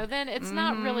 Exactly. Yeah. Then it's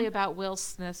not really about Will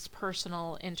Smith's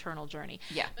personal internal journey.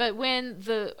 Yeah. But when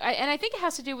I think it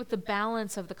has to do with the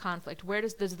balance of the conflict. Where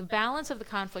does the balance of the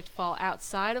conflict fall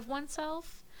outside of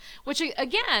oneself? Which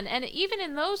again, and even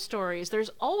in those stories,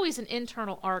 there's always an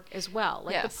internal arc as well.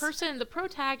 Like the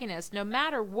protagonist, no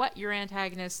matter what your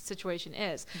antagonist situation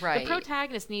is, the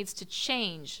protagonist needs to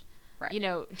change.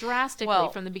 Right. Drastically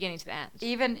from the beginning to the end.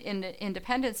 Even in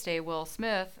Independence Day, Will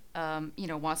Smith,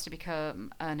 wants to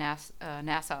become a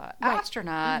NASA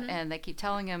astronaut, and they keep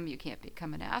telling him you can't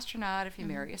become an astronaut if you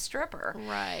marry a stripper.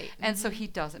 Right. And so he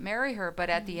doesn't marry her, but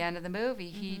at the end of the movie,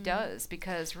 he does,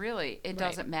 because really it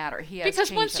doesn't matter. He has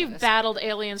because once you've battled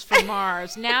aliens from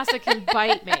Mars, NASA can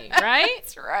bite me, right?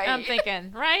 That's right. I'm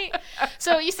thinking, right?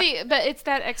 So you see, but it's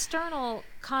that external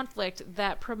conflict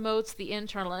that promotes the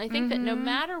internal. And I think that no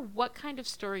matter what kind of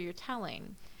story you're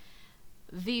telling,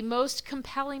 the most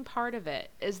compelling part of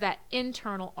it is that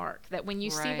internal arc, that when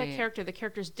you see the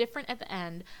character's different at the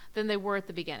end than they were at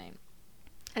the beginning.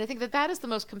 And I think that is the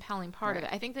most compelling part of it.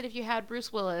 I think that if you had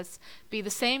Bruce Willis be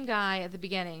the same guy at the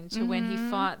beginning to when he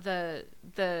fought the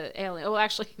alien. Oh,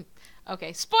 actually,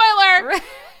 okay, spoiler!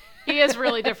 He is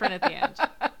really different at the end.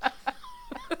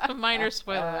 A minor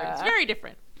spoiler. It's very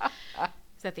different.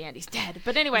 At the end, he's dead.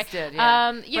 But anyway, he's dead,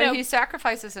 yeah. But he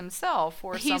sacrifices himself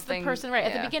for something. He's the person, right?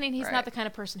 At the beginning, he's not the kind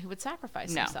of person who would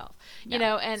sacrifice himself, And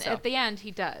at the end, he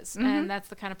does, and that's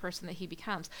the kind of person that he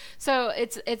becomes. So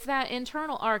it's that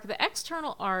internal arc, the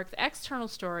external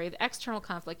story, the external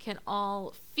conflict can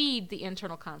all feed the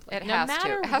internal conflict. It has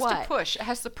to push. It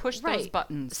has to push those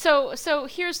buttons. So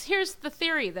here's the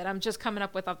theory that I'm just coming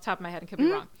up with off the top of my head and could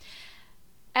be wrong.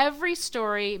 Every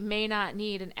story may not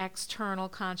need an external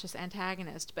conscious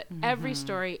antagonist, but every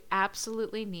story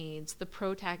absolutely needs the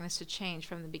protagonist to change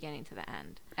from the beginning to the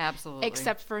end. Absolutely.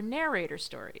 Except for narrator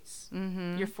stories.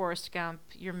 Your Forrest Gump,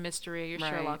 your mystery, your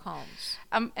Sherlock Holmes.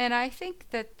 And I think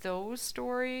that those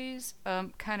stories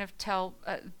kind of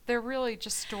they're really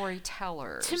just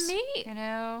storytellers. To me,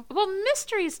 well,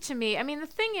 mysteries to me, I mean, the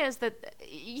thing is that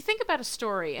you think about a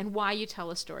story and why you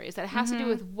tell a story is that it has to do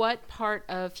with what part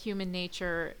of human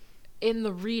nature in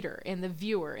the reader, in the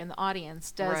viewer, in the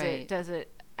audience does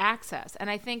it access. And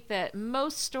I think that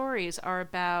most stories are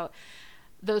about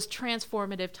those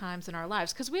transformative times in our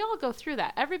lives, because we all go through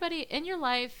that. Everybody in your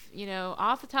life,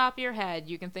 off the top of your head,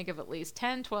 you can think of at least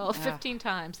 10, 12, 15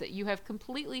 times that you have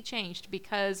completely changed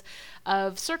because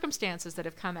of circumstances that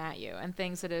have come at you and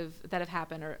things that have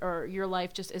happened, or your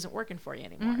life just isn't working for you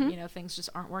anymore. Things just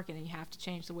aren't working and you have to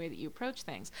change the way that you approach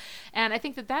things. And I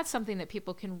think that that's something that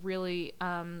people can really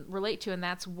relate to, and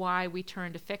that's why we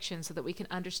turn to fiction, so that we can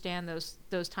understand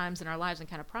those times in our lives and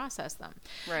kind of process them.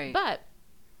 Right. But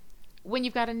when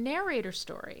you've got a narrator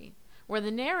story where the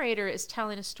narrator is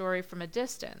telling a story from a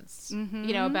distance,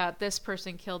 you know, about this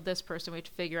person killed this person. We have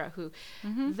to figure out who.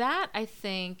 That, I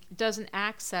think, doesn't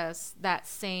access that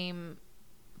same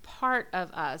part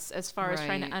of us as far as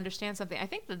trying to understand something. I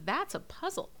think that that's a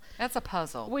puzzle. That's a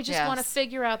puzzle. We just want to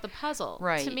figure out the puzzle.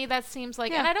 Right. To me, that seems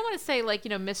like, and I don't want to say like, you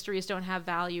know, mysteries don't have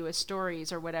value as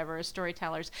stories or whatever, as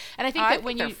storytellers. And I think that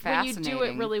when you do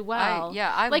it really well,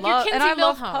 I like love, your and Kinsey I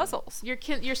love Millhone, puzzles.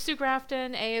 Your Sue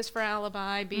Grafton, A is for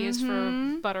alibi, B is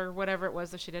for butter, whatever it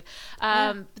was that she did.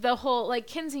 The whole, like,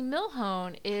 Kinsey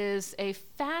Millhone is a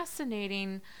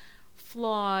fascinating,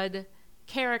 flawed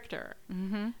character,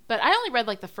 but I only read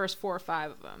like the first 4 or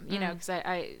 5 of them, you know, because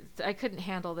I couldn't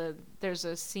handle there's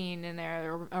a scene in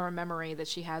there or a memory that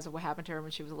she has of what happened to her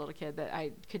when she was a little kid that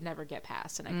I could never get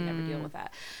past, and I could never deal with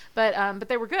that. But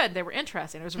they were good, they were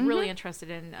interesting. I was really interested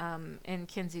in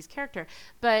Kinsey's character.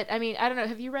 But I mean, I don't know,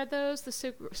 have you read those, the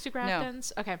Sue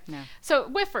Graftons? No. Okay, no. So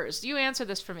Whiffers, you answer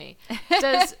this for me.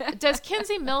 Does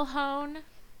Kinsey Millhone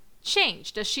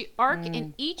change? Does she arc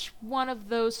in each one of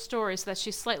those stories so that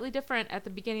she's slightly different at the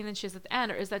beginning than she is at the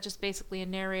end, or is that just basically a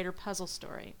narrator puzzle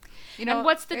story? You know, and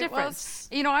what's the difference?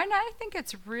 You know, I think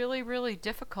it's really, really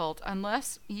difficult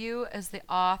unless you, as the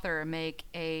author, make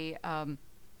an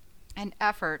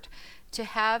effort to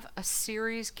have a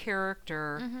series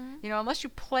character, you know, unless you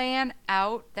plan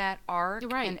out that arc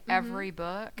in every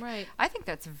book. Right. I think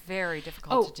that's very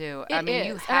difficult to do. I mean,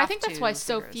 you have and I think that's why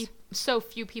so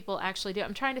few people actually do.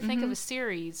 I'm trying to think of a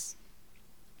series.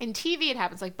 In TV, it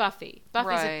happens, like Buffy.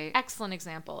 Buffy's an excellent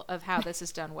example of how this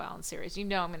is done well in series. You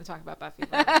know I'm going to talk about Buffy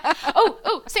later.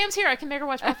 oh, Sam's here. I can make her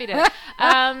watch Buffy today.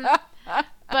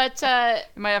 But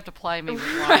you might have to ply me with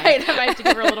wine. Right, I might have to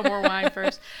give her a little more wine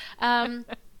first.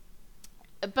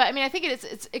 But I mean, I think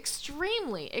it's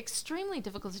extremely, extremely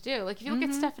difficult to do. Like if you look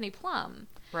at Stephanie Plum,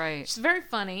 she's very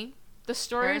funny. The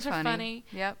stories are funny.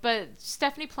 Yep. But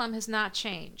Stephanie Plum has not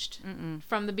changed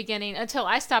from the beginning until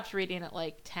I stopped reading at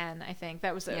like 10. I think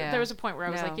that was there was a point where I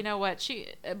was like, you know what,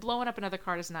 blowing up another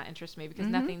car does not interest me because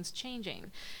nothing's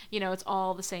changing. You know, it's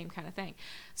all the same kind of thing.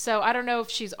 So I don't know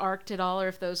if she's arced at all or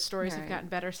if those stories have gotten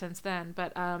better since then.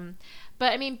 But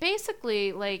I mean,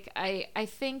 basically, like I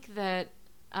think that.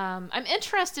 I'm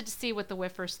interested to see what the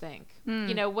Whiffers think.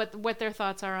 You know, what their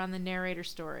thoughts are on the narrator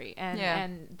story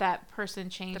and that person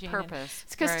changing. The purpose.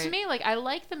 Because to me, like, I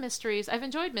like the mysteries. I've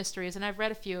enjoyed mysteries, and I've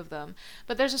read a few of them.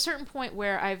 But there's a certain point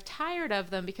where I've tired of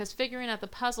them because figuring out the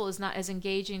puzzle is not as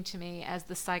engaging to me as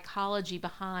the psychology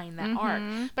behind that arc.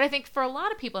 But I think for a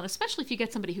lot of people, and especially if you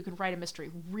get somebody who can write a mystery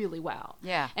really well,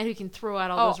 and who can throw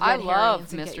out all those red herrings. I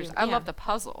love mysteries. I love the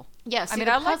puzzle. Yes, I mean,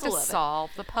 I like to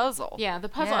solve the puzzle. Yeah, the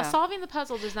puzzle. Solving the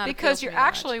puzzle does not because you're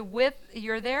actually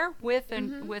you're there with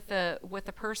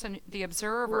the person, the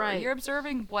observer. Right. You're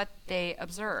observing what they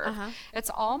observe.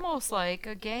 It's almost like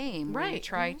a game where you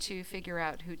try to figure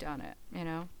out who done it. You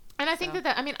know. And I think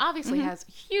that I mean, obviously has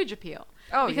huge appeal.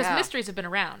 Because mysteries have been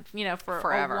around, you know, for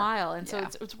forever. A while, and so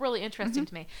it's really interesting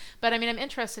to me. But I mean, I'm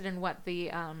interested in what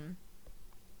the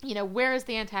you know, where is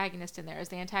the antagonist in there? Is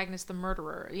the antagonist the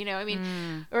murderer? You know, I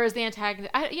mean, or is the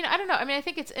antagonist? I don't know. I mean, I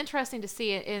think it's interesting to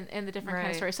see it in the different kind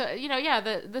of stories. So, you know,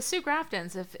 the Sue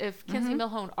Graftons, if Kinsey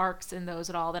Millhone arcs in those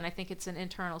at all, then I think it's an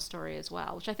internal story as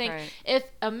well. Which I think if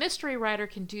a mystery writer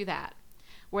can do that,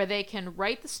 where they can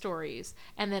write the stories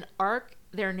and then arc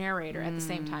their narrator at the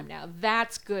same time, now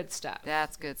that's good stuff.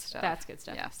 That's good stuff.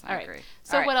 Yes, I agree.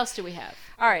 So what else do we have?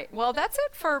 All right. Well, that's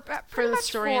it for the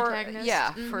story antagonist.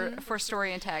 Yeah, for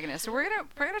story antagonists. So we're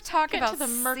gonna talk about the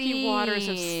murky waters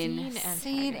of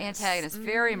scene antagonists.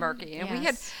 Very murky.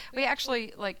 And we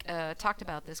actually talked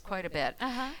about this quite a bit.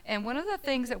 And one of the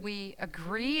things that we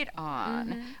agreed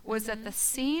on was that the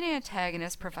scene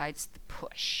antagonist provides the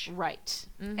push. Right.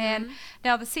 And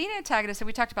now the scene antagonist, and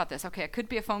we talked about this. Okay, it could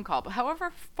be a phone call, but however,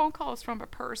 a phone call is from a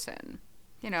person.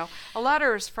 You know, a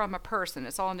letter is from a person.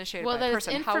 It's all initiated by a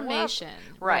person. Well, there's information.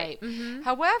 Right.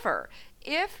 However,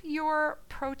 if your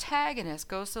protagonist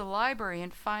goes to the library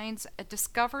and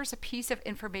discovers a piece of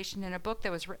information in a book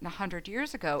that was written 100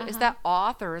 years ago, is that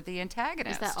author the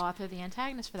antagonist? Is that author the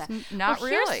antagonist for that? Not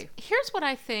really. Here's what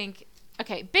I think.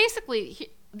 Okay, basically,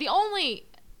 the only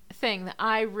thing that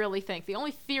I really think, the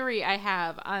only theory I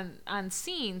have on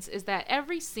scenes is that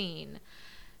every scene,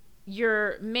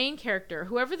 your main character,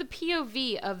 whoever the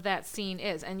POV of that scene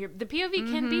is, and the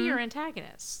POV can be your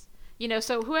antagonist. You know,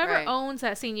 so whoever owns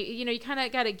that scene, you know, you kind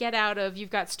of got to get out of,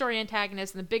 you've got story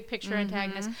antagonist and the big picture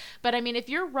antagonist. But I mean, if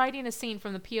you're writing a scene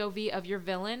from the POV of your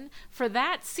villain, for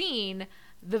that scene,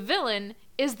 the villain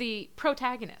is the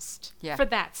protagonist for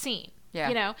that scene. Yeah.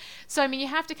 You know? So, I mean, you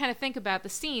have to kind of think about the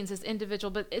scenes as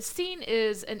individual, but a scene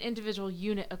is an individual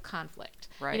unit of conflict.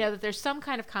 Right. You know, that there's some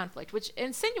kind of conflict, which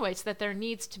insinuates that there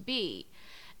needs to be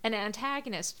an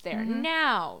antagonist there.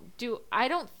 Now, I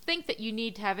don't think that you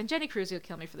need to have, and Jenny Cruz will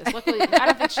kill me for this. Luckily, I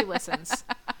don't think she listens.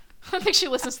 I don't think she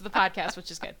listens to the podcast,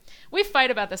 which is good. We fight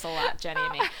about this a lot, Jenny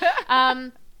and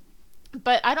me.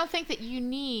 But I don't think that you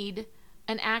need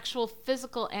an actual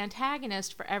physical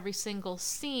antagonist for every single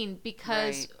scene,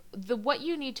 because what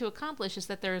you need to accomplish is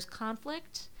that there is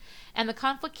conflict, and the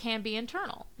conflict can be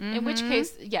internal. In which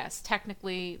case, yes,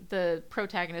 technically the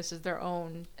protagonist is their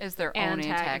own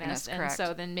antagonist, and correct.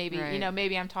 so then maybe Right.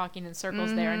 maybe I'm talking in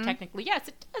circles there, and technically, yes,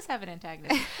 it does have an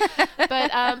antagonist.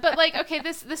 but like, okay,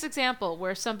 this example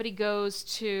where somebody goes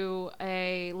to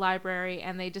a library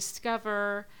and they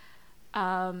discover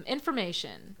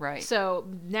information. Right. So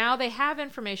now they have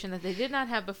information that they did not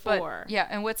have before. But, yeah,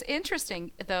 and what's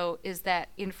interesting, though, is that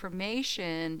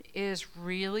information is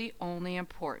really only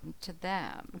important to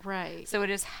them. Right. So it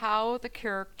is how the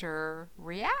character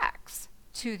reacts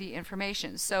to the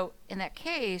information. So in that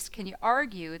case, can you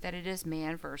argue that it is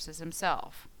man versus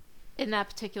himself? In that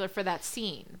particular, for that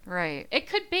scene. Right. It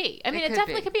could be. I mean, it could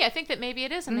definitely be. could be. I think that maybe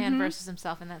it is a man versus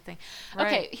himself in that thing. Right.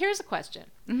 Okay, here's a question.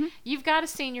 You've got a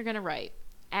scene you're going to write.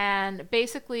 And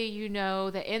basically, you know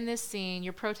that in this scene,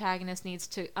 your protagonist needs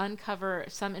to uncover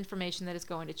some information that is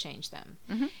going to change them.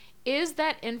 Is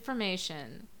that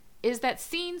information, is that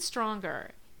scene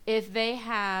stronger if they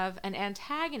have an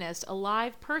antagonist, a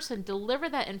live person, deliver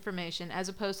that information, as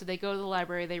opposed to they go to the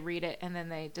library, they read it, and then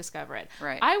they discover it?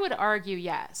 Right. I would argue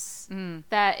yes.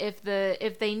 That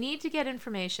if they need to get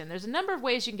information, there's a number of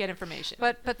ways you can get information.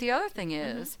 But the other thing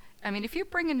is, I mean, if you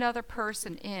bring another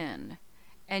person in,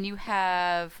 and you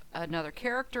have another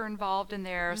character involved in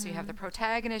there, so you have the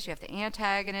protagonist, you have the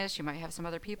antagonist, you might have some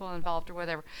other people involved or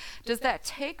whatever. Does that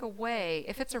take away,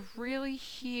 if it's a really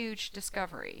huge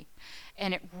discovery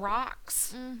and it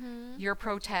rocks your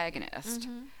protagonist,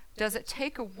 does it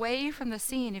take away from the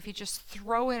scene if you just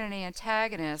throw in an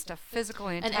antagonist, a physical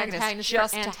antagonist,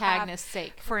 just for antagonist's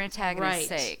sake? For antagonist's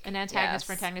sake. An antagonist Yes.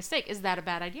 for antagonist's sake. Is that a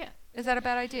bad idea? Is that a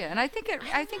bad idea? And I think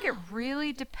it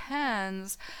really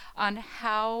depends on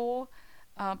how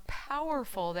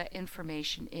powerful that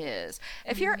information is.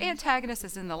 If your antagonist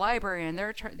is in the library and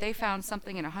they found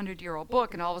something in a 100-year-old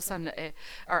book, and all of a sudden,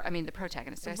 the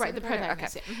protagonist, did I say Right, the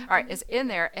protagonist, okay. yeah. All right, is in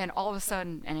there, and all of a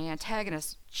sudden, an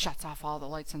antagonist shuts off all the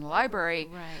lights in the library.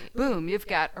 Right. Boom, you've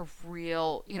got a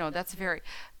real, that's very.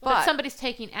 But somebody's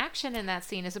taking action in that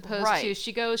scene, as opposed to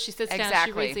she goes, she sits down, she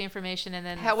Exactly. reads the information, and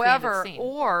then However, it's the end of the scene.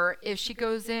 or if she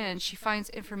goes in, she finds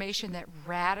information that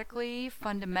radically,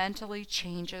 fundamentally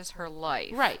changes her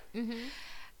life. Right.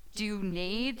 Do you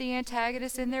need the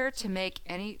antagonist in there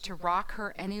to rock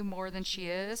her any more than she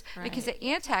is? Right. Because the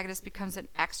antagonist becomes an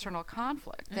external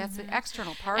conflict. That's an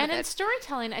external part And of in it.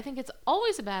 storytelling, I think it's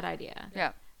always a bad idea.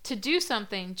 Yeah. To do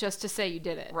something just to say you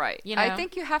did it. Right. You know? I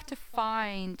think you have to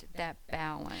find that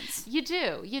balance. You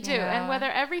do. Yeah. And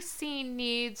whether every scene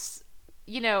needs,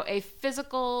 a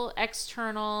physical,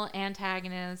 external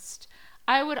antagonist,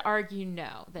 I would argue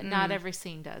no, that not every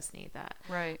scene does need that.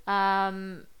 Right.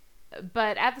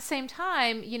 But at the same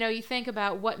time, you think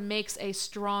about what makes a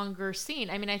stronger scene.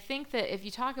 I mean, I think that if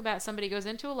you talk about somebody goes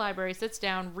into a library, sits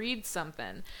down, reads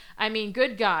something, I mean,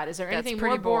 good God, is there That's anything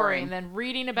pretty more boring boring. than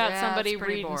reading about Yeah, somebody it's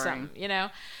pretty reading boring. something,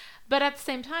 But at the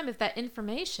same time, if that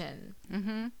information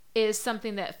is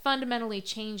something that fundamentally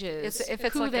changes If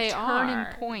it's who like they a turning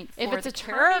are, point if for it's the a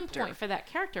turning character, point for that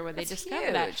character where they that's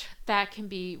discover that, huge. that can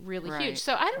be really Right, huge.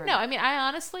 So I don't know. I mean, I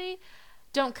honestly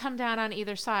don't come down on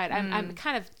either side. I'm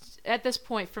kind of at this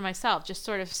point for myself, just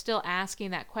sort of still asking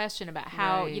that question about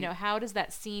how, Right. how does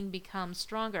that scene become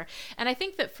stronger? And I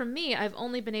think that for me, I've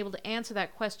only been able to answer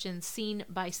that question scene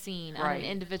by scene on an Right.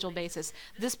 individual basis.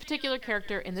 This particular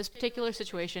character in this particular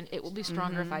situation, it will be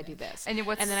stronger if I do this. And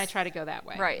then I try to go that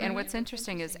way. Right, and what's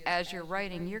interesting is as you're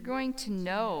writing, you're going to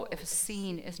know if a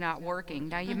scene is not working.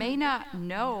 Now, you may not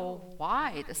know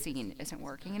why the scene isn't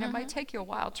working, and it might take you a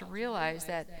while to realize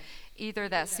that either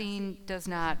that scene does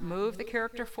not move the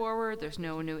character forward, there's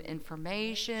no new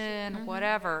information,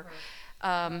 whatever.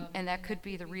 And that could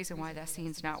be the reason why that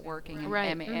scene's not working. And,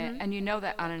 Right. and you know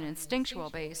that on an instinctual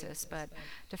basis. But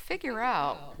to figure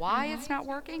out why it's not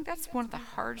working, that's one of the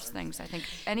hardest things I think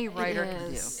any writer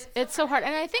can do. It's so hard.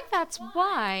 And I think that's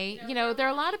why, there are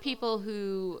a lot of people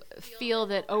who feel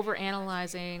that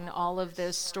overanalyzing all of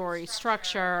this story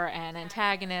structure and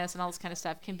antagonists and all this kind of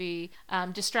stuff can be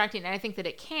distracting. And I think that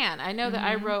it can. I know that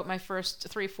I wrote my first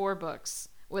 3-4 books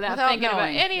without Without thinking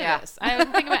knowing. about any Yeah. of this. I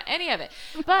didn't think about any of it.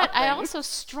 But I Nothing. also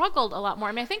struggled a lot more.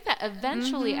 I mean, I think that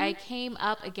eventually I came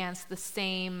up against the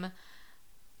same.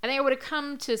 I think I would have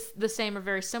come to the same or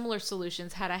very similar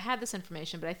solutions had I had this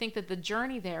information, but I think that the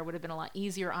journey there would have been a lot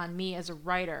easier on me as a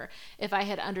writer if I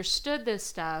had understood this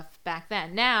stuff back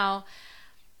then. Now,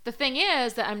 the thing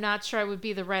is that I'm not sure I would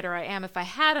be the writer I am if I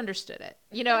had understood it.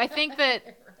 You know, I think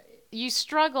that you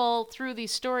struggle through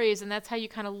these stories, and that's how you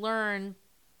kind of learn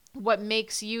what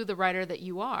makes you the writer that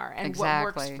you are and what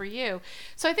works Exactly. for you.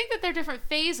 So I think that there are different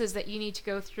phases that you need to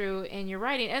go through in your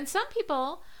writing. And some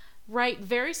people write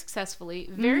very successfully,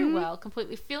 very well,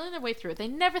 completely feeling their way through it. They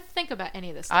never think about any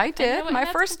of this stuff. I And you know did. what? My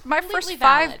That's first completely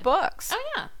 5 valid. books. Oh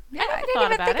yeah. Yeah, never I didn't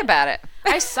thought even think it. about it.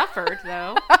 I suffered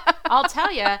though. I'll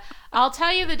tell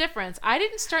you the difference. I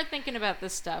didn't start thinking about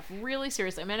this stuff really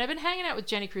seriously. I mean, I've been hanging out with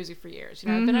Jenny Cruzy for years. You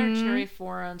know, I've been on her cherry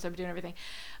forums. I've been doing everything.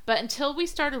 But until we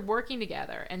started working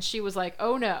together, and she was like,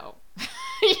 "Oh no,"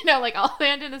 you know, like I'll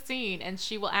land in a scene, and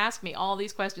she will ask me all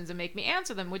these questions and make me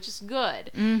answer them, which is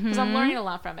good because I'm learning a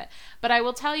lot from it. But I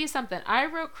will tell you something. I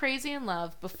wrote Crazy in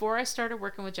Love before I started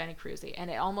working with Jenny Cruzy,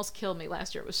 and it almost killed me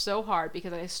last year. It was so hard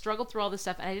because I struggled through all this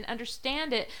stuff, and I didn't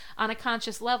understand it on a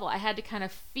conscious level. I had to kind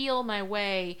of feel my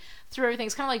way through everything.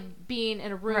 It's kind of like being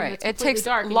in a room Right. that's It completely takes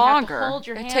dark. And longer. You have to hold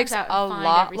your It hands takes out a and find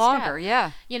lot every longer. step.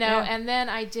 Yeah. You know, Yeah. and then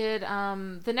I did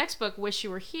the next book, Wish You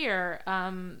Were Here,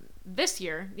 this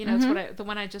year. You know, it's the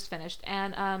one I just finished,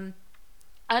 and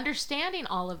understanding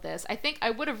all of this, I think I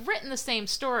would have written the same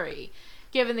story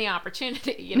given the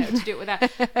opportunity, you know, to do it without.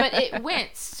 But it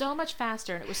went so much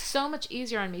faster, and it was so much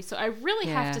easier on me. So I really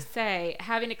have to say,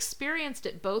 having experienced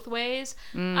it both ways,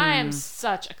 I am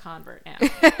such a convert now.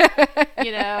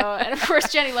 You know, and of course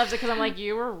Jenny loves it because I'm like,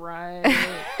 you were right.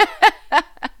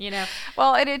 You know,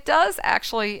 Well, and it does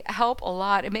actually help a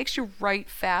lot. It makes you write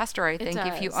faster, I think,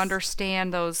 if you does.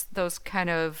 understand those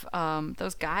kind of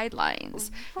those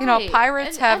guidelines. You know, Right.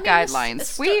 pirates And, have I mean, guidelines.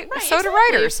 so So do exactly.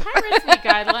 writers. Pirates need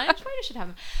guidelines. Writers should have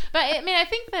them. But I mean, I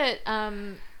think that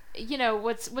you know,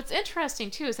 what's interesting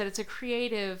too is that it's a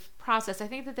creative process. I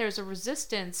think that there's a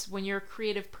resistance when you're a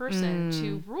creative person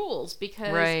to rules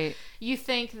because Right. you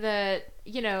think that,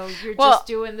 you know, you're Well, just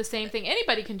doing the same thing.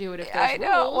 Anybody can do it if there's I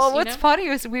know. rules. Well, you what's know? funny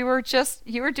is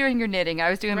you were doing your knitting, I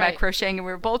was doing my Right. crocheting, and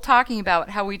we were both talking about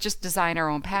how we just design our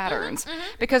own patterns.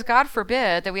 Because God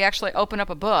forbid that we actually open up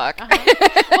a book.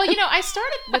 Well, you know, I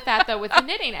started with that though with the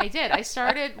knitting. I did. I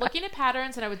started looking at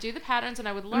patterns, and I would do the patterns, and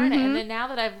I would learn it. And then now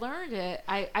that I've learned it,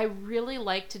 I really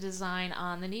like to design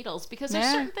on the needles because there's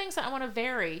Yeah. certain things that I want to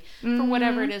vary for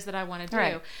whatever it is that I want to do.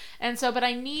 Right. And so, but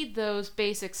I need those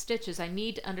basic stitches. I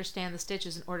need to understand the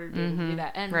stitches in order to be able to do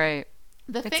that. And Right.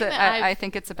 the thing It's that I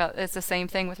think it's the same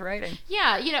thing with writing.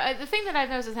 yeah, you know, the thing that I've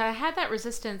noticed is that I had that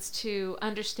resistance to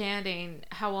understanding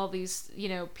how all these, you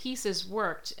know, pieces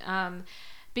worked,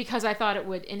 because I thought it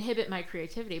would inhibit my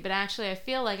creativity. But actually, I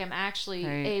feel like I'm actually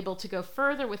Right. able to go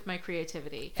further with my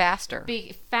creativity, Faster.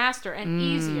 be faster and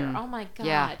easier. Oh my God,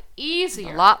 Yeah.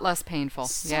 easier, A lot less painful.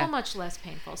 so yeah. much less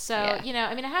painful. So Yeah. you know,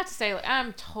 I mean, I have to say, like,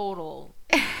 I'm total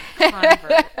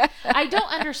convert. I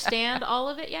don't understand all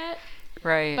of it yet.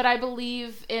 Right. But I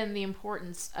believe in the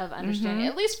importance of understanding,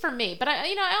 at least for me. But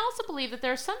I also believe that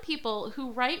there are some people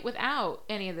who write without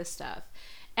any of this stuff,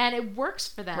 and it works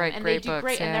for them, Write and great they do books,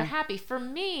 great, and yeah. they're happy. For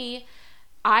me,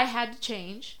 I had to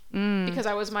change because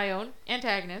I was my own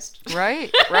antagonist. Right.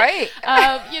 Right.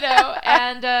 You know,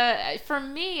 and for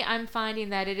me, I'm finding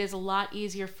that it is a lot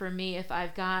easier for me if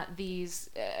I've got these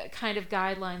kind of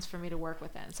guidelines for me to work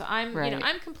within. So I'm, you know, Right.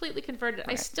 I'm completely converted.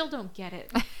 I still don't get it.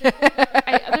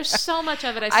 There's so much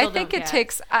of it I still don't think get. it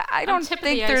takes. I I'm don't tip of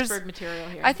think the there's. iceberg material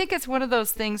here. I think it's one of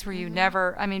those things where you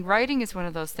never. I mean, writing is one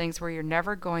of those things where you're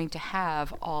never going to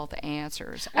have all the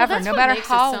answers Well, ever, that's no what matter makes it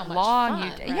how so much long fun,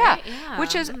 you. right? Yeah.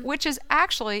 Yeah. Which is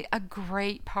actually a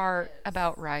great part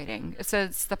about writing. So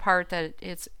it's the part that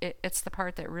it's the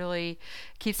part that really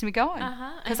keeps me going.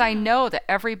 Because I know that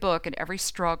every book and every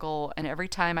struggle and every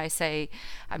time I say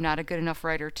I'm not a good enough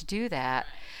writer to do that,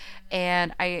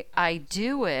 and I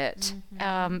do it,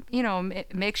 you know,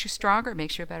 it makes you stronger, it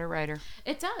makes you a better writer.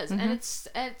 It does, and it's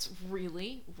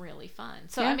really, really fun.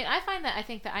 So Yeah. I mean, I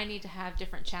think that I need to have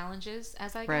different challenges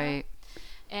as I go. Right.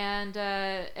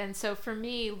 And so for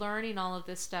me, learning all of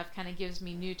this stuff kind of gives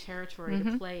me new territory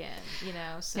to play in, you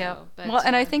know. So, Yeah. but, Well,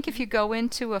 and I think if you go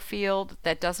into a field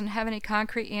that doesn't have any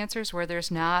concrete answers, where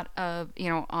there's not a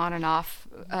on and off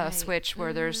Right. switch,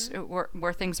 where there's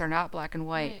where things are not black and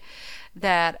white, Right.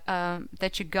 that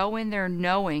that you go in there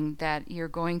knowing that you're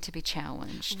going to be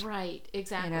challenged. Right,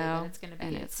 exactly. You know, That it's going to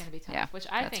be tough, yeah, which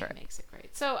I that's think right. makes it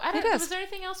great. So, was there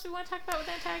anything else we want to talk about with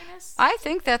antagonists? I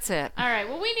think that's it. All right.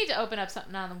 Well, we need to open up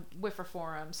something on the Whiffer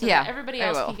forum so Yeah, that everybody I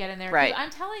else will. can get in there. Right. I'm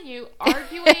telling you,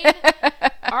 arguing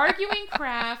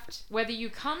craft, whether you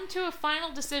come to a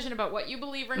final decision about what you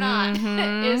believe or not,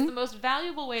 is the most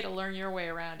valuable way to learn your way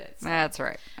around it. So. That's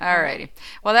right. All righty.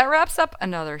 Well, that wraps up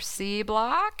another C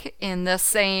block in the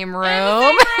same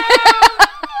room.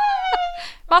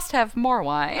 Must have more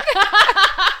wine.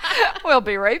 We'll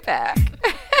be right back.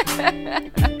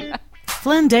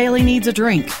 Flynn Daly needs a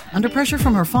drink. Under pressure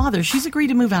from her father, she's agreed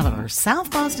to move out of her South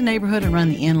Boston neighborhood and run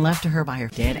the inn left to her by her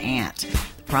dead aunt.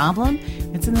 The problem?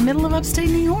 It's in the middle of upstate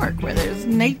New York, where there's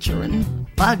nature and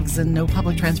bugs and no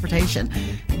public transportation.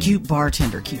 A cute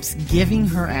bartender keeps giving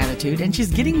her attitude, and she's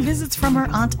getting visits from her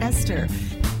Aunt Esther,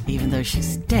 even though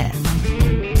she's dead.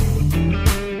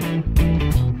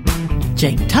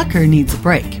 Jake Tucker needs a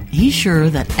break. He's sure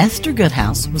that Esther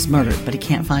Goodhouse was murdered, but he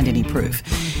can't find any proof.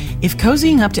 If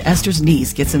cozying up to Esther's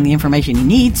niece gets him the information he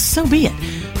needs, so be it.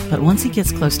 But once he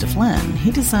gets close to Flynn,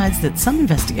 he decides that some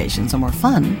investigations are more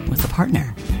fun with a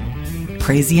partner.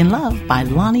 Crazy in Love by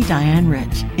Lonnie Diane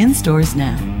Rich. In stores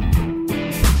now.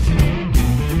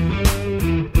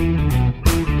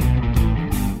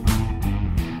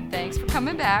 Thanks for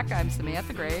coming back. I'm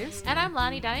Samantha Graves. And I'm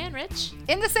Lonnie Diane Rich.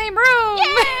 In the same room.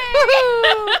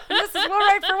 Woo-hoo! This is Will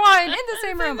Write for Wine in the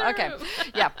same room. Okay.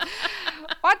 Yeah.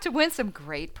 Want to win some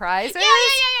great prizes?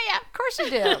 Yeah. Of course you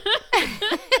do.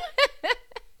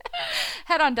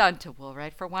 Head on down to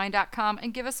willwriteforwine.com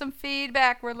and give us some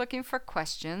feedback. We're looking for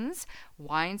questions,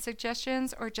 wine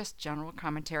suggestions, or just general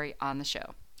commentary on the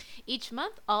show. Each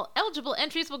month, all eligible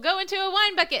entries will go into a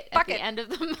wine bucket. At the end of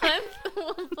the month,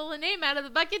 we'll pull a name out of the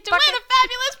bucket to win a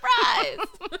fabulous prize.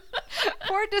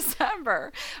 For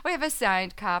December, we have a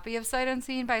signed copy of Sight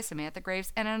Unseen by Samantha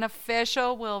Graves and an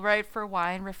official Will Write for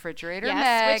Wine refrigerator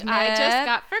magnet. Which I just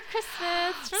got for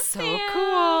Christmas from So Sam.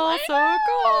 cool, so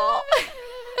cool.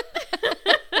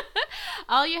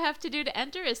 All you have to do to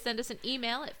enter is send us an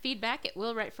email at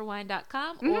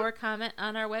feedback@willwriteforwine.com or comment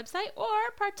on our website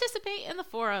or participate in the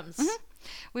forums.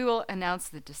 We will announce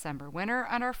the December winner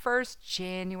on our first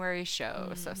January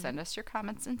show. So send us your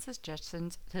comments and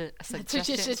suggestions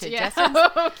suggestions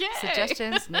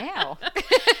now.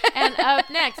 And up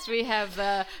next we have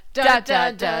the Dun,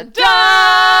 dun, dun,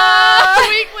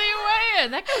 weekly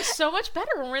weigh-in. That goes so much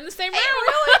better when we're in the same room. It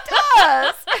really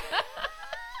does.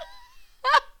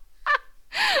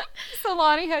 So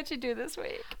Lonnie, how'd you do this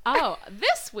week? Oh,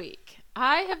 this week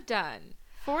I have done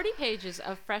 40 pages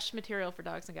of fresh material for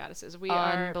Dogs and Goddesses. We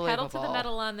are pedal to the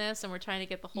metal on this, and we're trying to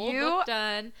get the whole book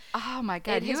done. Oh my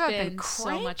God, you have been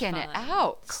cranking it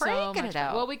out. Cranking it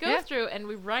out. Well, we go through and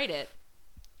we write it,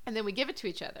 and then we give it to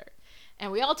each other. And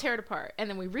we all tear it apart, and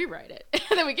then we rewrite it.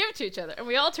 And then we give it to each other, and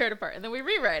we all tear it apart, and then we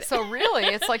rewrite it. So really,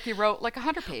 it's like you wrote like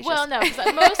 100 pages. Well, no,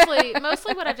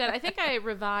 mostly what I've done, I think I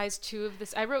revised 2 of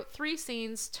this. I wrote 3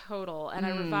 scenes total, and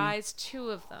I revised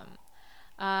 2 of them.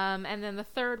 And then the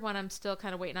third one I'm still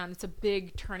kind of waiting on. It's a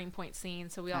big turning point scene,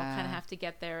 so we all kind of have to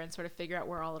get there and sort of figure out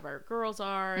where all of our girls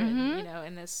are, and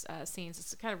in this scenes.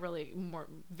 It's kind of really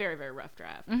very, very rough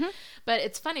draft. But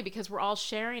it's funny because we're all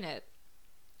sharing it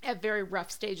at very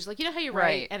rough stages. Like, you know how you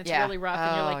write and it's really rough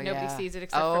and you're like, nobody sees it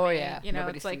except for me. You know,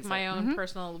 nobody, it's like my own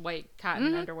personal white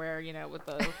cotton underwear, with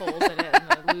the holes in it and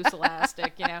the loose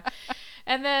elastic,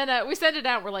 And then we send it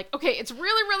out. We're like, okay, it's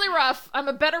really, really rough. I'm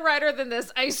a better writer than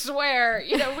this, I swear.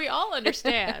 We all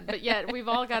understand. But yet we've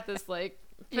all got this like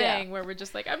thing where we're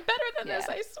just like, I'm better than this,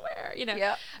 I swear.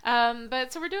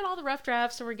 But so we're doing all the rough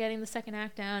drafts, so we're getting the second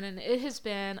act down, and it has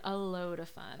been a load of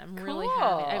fun. I'm really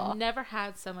happy. I've never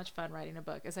had so much fun writing a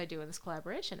book as I do in this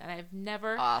collaboration, and I've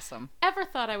never ever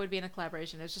thought I would be in a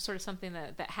collaboration. It was just sort of something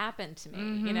that happened to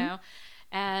me,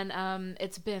 and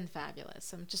it's been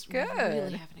fabulous. I'm just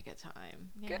really having a good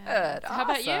time. Good. How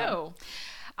about you?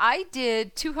 I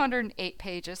did 208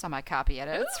 pages on my copy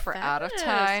edits for Out of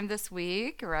Time this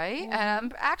week, right? And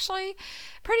I'm actually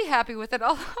pretty happy with it,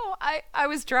 although I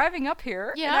was driving up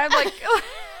here and I'm like,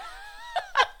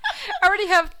 I already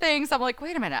have things. I'm like,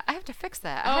 wait a minute, I have to fix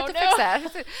that. I have to fix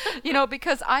that.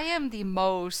 Because I am the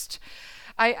most...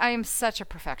 I am such a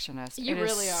perfectionist. You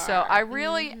really are. So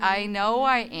I know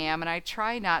I am, and I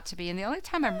try not to be. And the only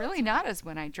time I'm really not is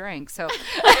when I drink. So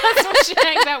that's when she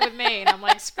hangs out with me, and I'm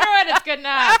like, screw it, it's good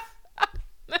enough.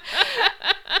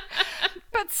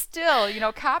 But still,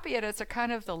 copy edits are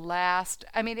kind of the last.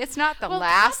 I mean, it's not the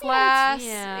last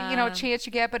chance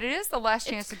you get, but it is the last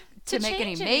chance to make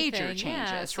any change major anything,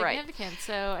 changes, yeah, right? significant.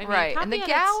 So I mean, Right, and the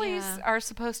copy edits, galleys yeah. are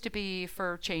supposed to be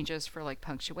for changes for like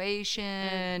punctuation,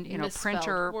 And printer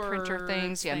misspelled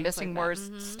things, words, things missing like that.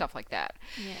 words, stuff like that.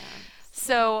 Yeah.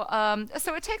 So,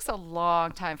 so it takes a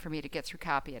long time for me to get through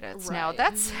copy edits. Now, Right.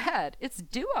 that said, it's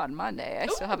due on Monday. I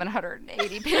still have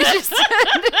 180 pages.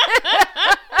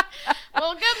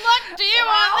 Well, good luck to you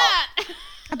on that.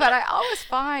 But I always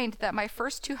find that my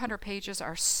first 200 pages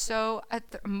are so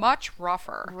much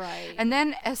rougher. Right. And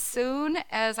then as soon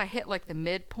as I hit like the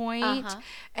midpoint, Uh-huh.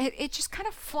 it just kind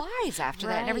of flies after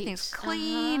that. And everything's Right.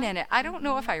 clean. And I don't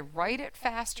know if I write it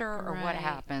faster or what Right.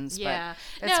 happens, Yeah.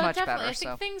 but it's No, much definitely. better. I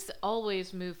think So. things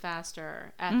always move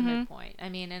faster at the midpoint. I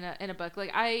mean, in a book,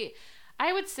 like I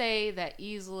would say that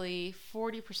easily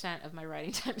 40% of my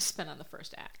writing time is spent on the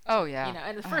first act. Oh, yeah.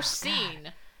 And the first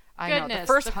scene. I know. Goodness, The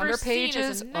first the 100 first scene is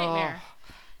pages, a nightmare.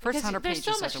 First Because 100 pages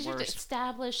there's so much are the you have to worst.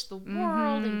 establish the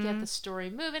world and get the story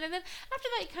moving, and then after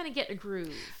that you kind of get a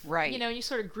groove, Right. You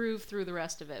sort of groove through the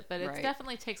rest of it, but it Right.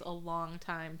 definitely takes a long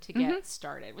time to get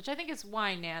started, which I think is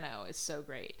why Nano is so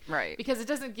great, Right. Because it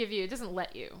doesn't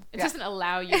let you, it Yeah. doesn't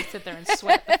allow you to sit there and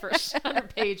sweat the first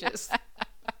 100 pages.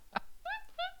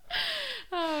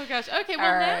 Oh gosh. Okay, well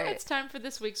All now right. it's time for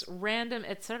this week's random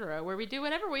etc., where we do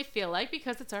whatever we feel like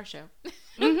because it's our show.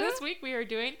 This week we are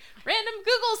doing random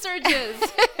Google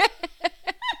searches.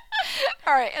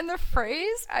 All right, and the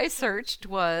phrase I searched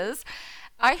was,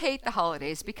 I hate the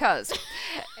holidays because,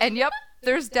 and yep,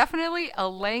 there's definitely a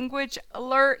language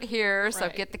alert here, so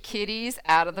Right. get the kiddies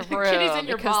out of the room. Kitties and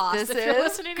your because boss, this if you're is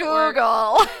listening at work.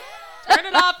 Google. Turn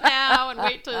it off now and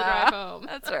wait till you drive home.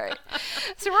 That's right.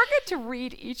 So we're going to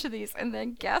read each of these and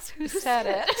then guess who said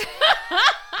it.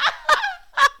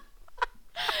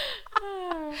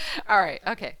 All right,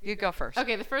 okay, you go first.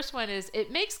 Okay, the first one is,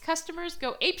 it makes customers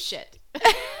go apeshit.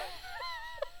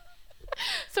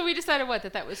 So we decided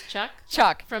that was Chuck?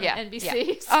 Chuck. From yeah, NBC.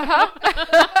 Yeah. Uh-huh.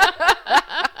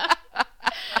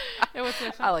 And what's the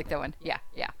next I one? like that one. Yeah,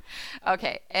 yeah.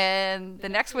 Okay, and the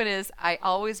next one is, I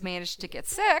always manage to get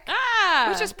sick,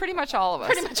 which is pretty much all of us.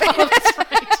 pretty much all of us,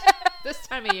 right? This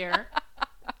time of year.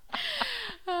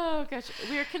 Oh, gosh.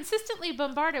 We are consistently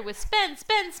bombarded with spend,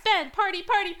 spend, spend, party,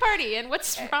 party, party. And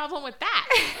what's the problem with that?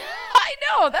 I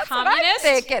know, that's Communist? what I'm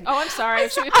thinking. Oh, I'm sorry.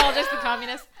 Should we apologize to the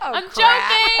communists? Oh, I'm crap.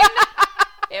 joking.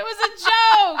 It was a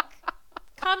joke.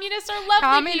 Communists are lovely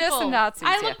Communists people. and Nazis,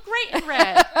 I yeah. look great in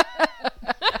red.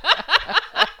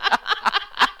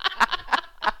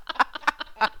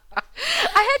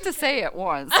 I had to say it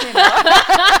once.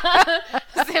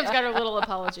 Sam's got her little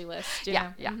apology list. You Yeah,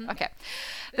 know? yeah. Okay.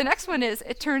 The next one is,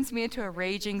 it turns me into a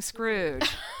raging Scrooge.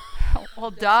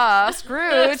 Well, duh,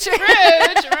 Scrooge. Scrooge,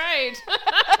 right.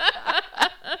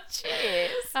 Jeez.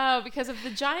 Oh, because of the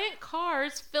giant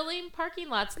cars filling parking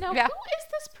lots. Now, Yeah. who is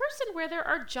this person where there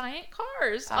are giant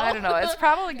cars? I don't know. It's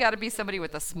probably got to be somebody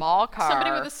with a small car.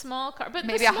 somebody with a small car. But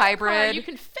Maybe the a small car, hybrid. you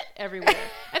can fit everywhere.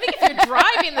 I think if you're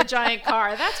driving the giant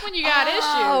car, that's when you got issues.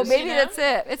 Oh, maybe you know? that's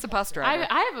it. It's a bus driver.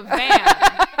 I have a van.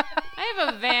 I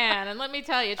have a van, and let me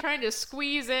tell you, trying to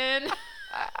squeeze in,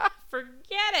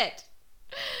 forget it.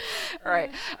 All right.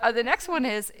 The next one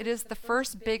is, it is the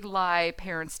first big lie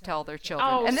parents tell their children.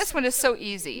 Oh, and this one is so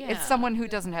easy. yeah. It's someone who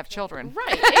doesn't have children.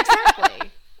 Right, exactly.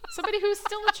 Somebody who's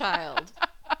still a child.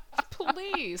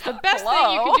 Please. The best thing you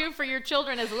Hello? can do for your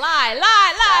children is lie, lie,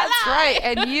 lie, That's lie. right.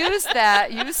 And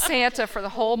use Santa for the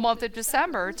whole month of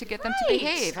December to get them to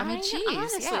behave. I mean, know, geez.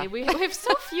 honestly, yeah. we have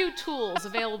so few tools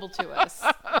available to us.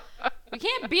 We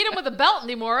can't beat them with a belt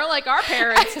anymore like our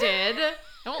parents did.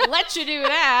 Don't let you do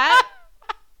that.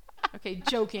 Okay,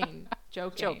 joking.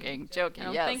 Joking, I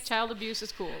don't yes. think child abuse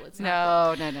is cool. It's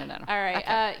not No. cool. All right.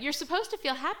 Okay. You're supposed to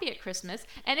feel happy at Christmas,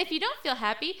 and if you don't feel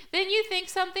happy, then you think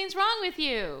something's wrong with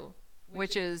you.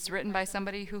 Which is written by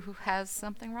somebody who has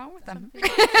something wrong with them.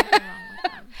 Something wrong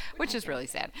with them. Which is really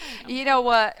sad. You know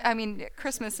what? I mean,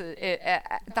 Christmas, the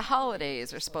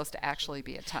holidays are supposed to actually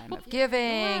be a time of giving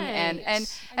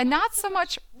and not so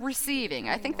much receiving.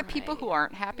 I think the people who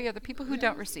aren't happy are the people who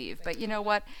don't receive. But you know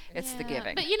what? It's the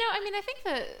giving. But I mean, I think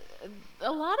that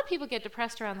a lot of people get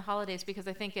depressed around the holidays because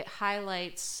I think it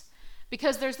highlights,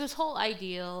 because there's this whole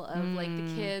ideal of like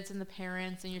the kids and the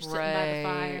parents, and you're sitting by the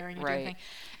fire and you're doing things.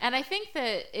 And I think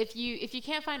that if you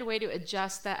can't find a way to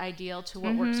adjust that ideal to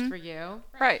what works for you,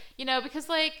 Right. because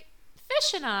like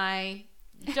Fish and I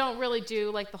don't really do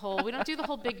like we don't do the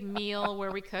whole big meal where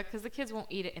we cook because the kids won't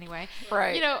eat it anyway.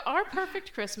 Right. Our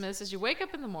perfect Christmas is you wake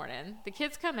up in the morning, the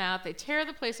kids come out, they tear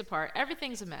the place apart,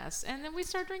 everything's a mess, and then we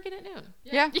start drinking at noon.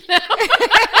 Yeah.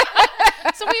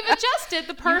 So we've adjusted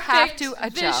the perfect have to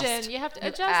adjust. vision. You have to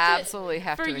adjust absolutely it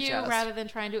have for to you adjust. rather than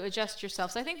trying to adjust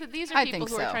yourself. So I think that these are I people think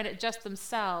who are so. trying to adjust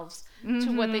themselves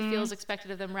to what they feel is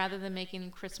expected of them rather than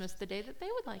making Christmas the day that they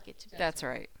would like it to be. That's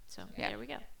right. So Yeah. there we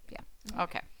go. Yeah.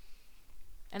 Okay.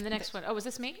 And the next one, oh, was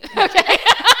this me? Okay.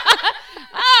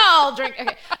 I'll drink.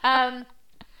 Okay.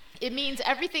 It means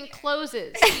everything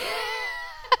closes.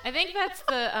 I think that's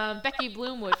the Becky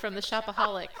Bloomwood from the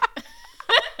Shopaholic.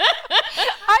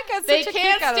 I got They such a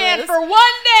can't kick out of stand this. for one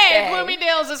day Day.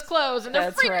 Bloomingdale's is closed, and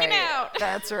they're That's freaking right. out.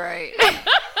 That's right.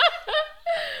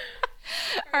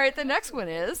 All right, the next one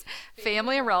is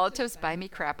family and relatives buy me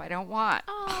crap I don't want.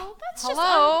 Oh, that's Hello?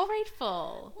 just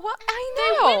ungrateful. Well, I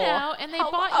They know. went out and they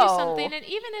bought you something, and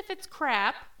even if it's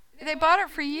crap, They bought it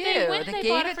for you. they went and they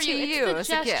gave bought it it for to you. It's as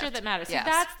the a gesture gift. that matters. Yes. See,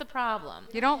 that's the problem.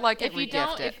 You don't like it, If you regift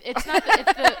don't, it. if it's not,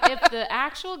 if the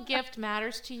actual gift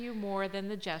matters to you more than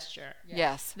the gesture,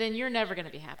 Yes, then you're never going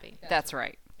to be happy. that's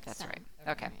right. That's So, right.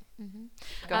 Okay. Mm-hmm.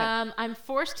 Go ahead. I'm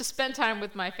forced to spend time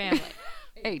with my family.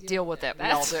 Hey, deal with it. We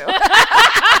all do. That's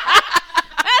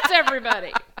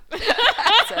everybody.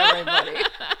 That's everybody.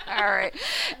 All right.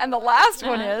 And the last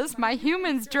one is my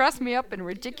humans dress me up in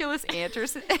ridiculous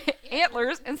antlers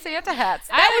and Santa hats.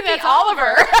 I That think would be that's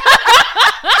Oliver.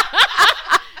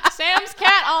 Sam's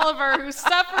cat Oliver, who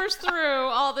suffers through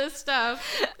all this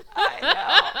stuff. I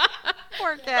know.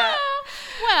 Poor cat.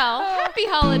 Well, happy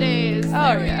holidays. Oh,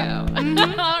 There we yeah. go.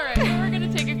 All right, we're going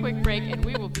to take a quick break, and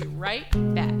we will be right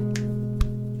back.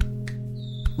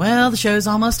 Well, the show's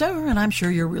almost over, and I'm sure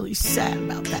you're really sad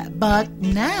about that. But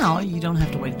now you don't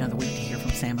have to wait another week to hear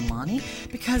from Sam and Lonnie,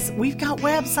 because we've got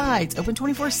websites open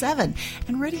 24/7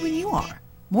 and ready when you are.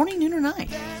 Morning, noon, or night.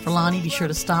 For Lonnie, be sure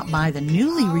to stop by the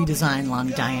newly redesigned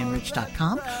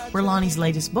LonnieDianeRich.com, where Lonnie's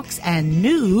latest books and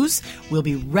news will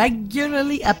be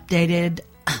regularly updated.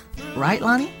 Right,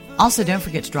 Lonnie? Also, don't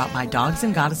forget to drop by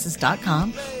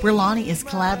dogsandgoddesses.com, where Lonnie is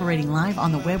collaborating live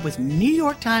on the web with New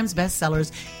York Times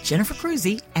bestsellers Jennifer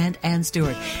Cruzy and Ann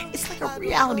Stewart. It's like a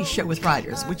reality show with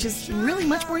writers, which is really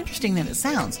much more interesting than it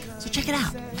sounds, so check it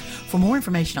out. For more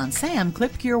information on Sam,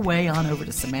 click your way on over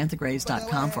to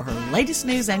SamanthaGraves.com for her latest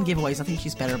news and giveaways. I think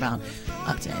she's better about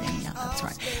updating. Yeah, that's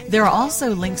right. There are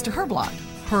also links to her blog,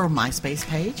 her MySpace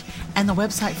page, and the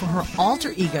website for her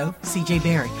alter ego, C.J.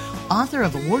 Barry, author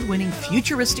of award-winning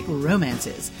futuristic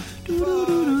romances.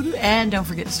 And don't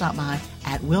forget to stop by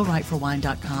at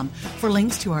willwriteforwine.com for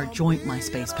links to our joint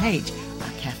MySpace page,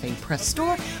 our cafe press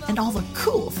store, and all the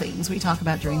cool things we talk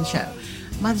about during the show.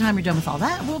 By the time you're done with all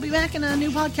that, we'll be back in a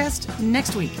new podcast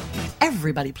next week.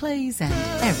 Everybody plays and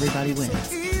everybody wins.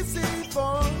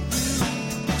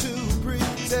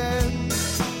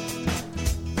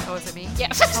 Oh, is it me?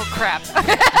 Yes. Oh, crap.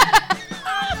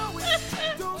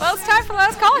 Well, it's time for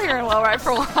last call here in Well Right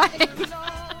for Wine.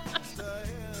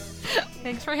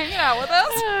 Thanks for hanging out with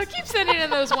us. Keep sending in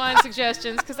those wine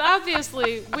suggestions, because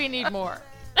obviously we need more.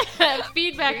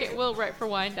 Feedback at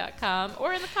willwriteforwine.com,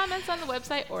 or in the comments on the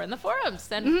website, or in the forums.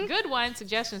 Send good wine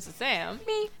suggestions to Sam.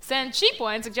 Me. Send cheap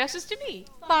wine suggestions to me.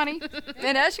 Lonnie.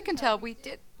 And as you can tell, we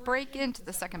did break into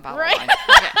the second bottle Right. of wine.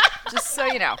 Okay, just so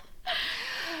you know.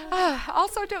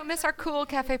 Also, don't miss our cool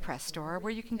Cafe Press store,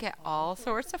 where you can get all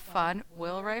sorts of fun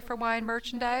Will Right for Wine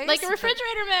merchandise. Like a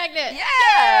refrigerator magnet.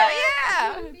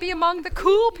 Yeah. Be among the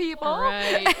cool people.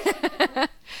 Right.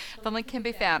 The link can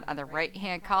be found on the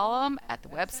right-hand column at the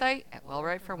website at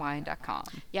willwriteforwine.com.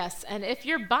 Yes, and if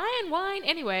you're buying wine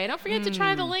anyway, don't forget to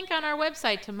try the link on our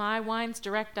website to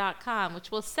mywinesdirect.com, which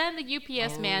will send the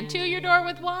UPS man to your door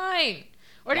with wine.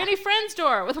 Or to any friend's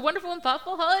door with a wonderful and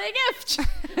thoughtful holiday gift.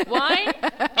 Wine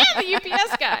and the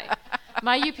UPS guy.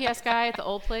 My UPS guy at the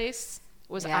old place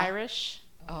was Yeah. Irish,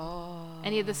 Oh.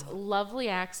 and he had this lovely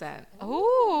accent.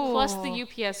 Ooh. Plus the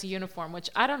UPS uniform,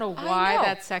 which I don't know why know.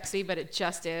 that's sexy, but it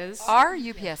just is. Our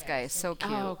UPS guy is so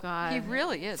cute. Oh, God. He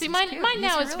really is. See, He's mine cute.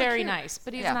 now He's is really very cute. nice,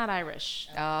 but he's Yeah. not Irish.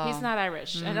 Oh. He's not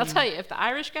Irish. And I'll tell you, if the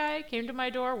Irish guy came to my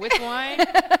door with wine,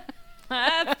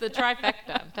 that's the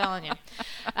trifecta, I'm telling you.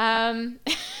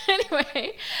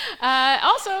 Anyway,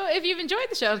 also, if you've enjoyed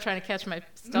the show, I'm trying to catch my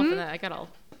stuff, and I got all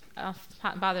hot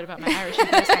and bothered about my Irish.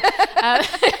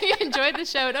 If you enjoyed the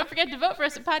show, don't forget to vote for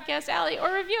us at Podcast Alley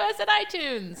or review us at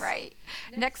iTunes. Right.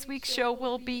 Next week's show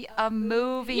will be a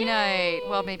movie night.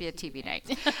 Well, maybe a TV night.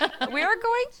 We are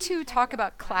going to talk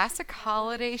about classic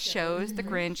holiday shows, The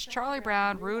Grinch, Charlie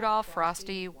Brown, Rudolph,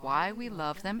 Frosty, why we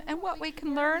love them, and what we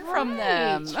can learn from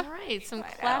them. Right. Some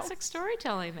classic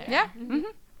storytelling there. Yeah.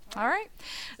 All right.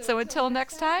 So until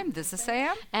next time, this is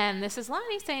Sam. And this is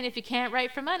Lonnie saying, if you can't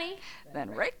write for money,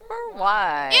 Then write for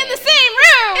wine. in the same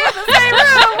room! In the same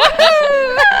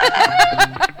room!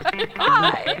 Woohoo!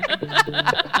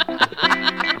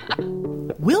 Bye.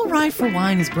 Will Ride for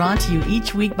Wine is brought to you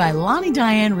each week by Lonnie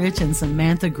Diane Rich and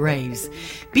Samantha Graves.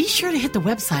 Be sure to hit the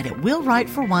website at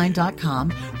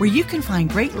willwriteforwine.com, where you can find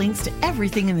great links to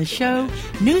everything in the show,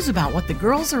 news about what the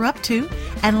girls are up to,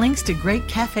 and links to great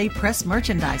Cafe Press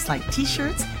merchandise like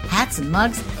t-shirts, hats, and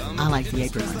mugs. I like the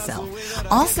apron myself.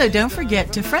 Also, don't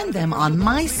forget to friend them on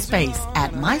MySpace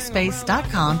at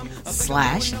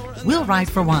myspace.com/Will Ride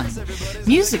for Wine.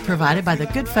 Music provided by the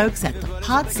good folks at the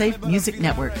PodSafe Music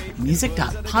Network,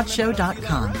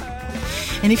 music.podshow.com.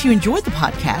 And if you enjoyed the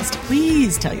podcast,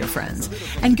 please tell your friends.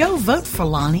 And go vote for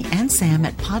Lonnie and Sam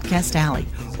at Podcast Alley,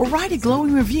 or write a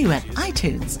glowing review at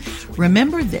iTunes.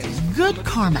 Remember, there's good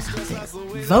karma out there.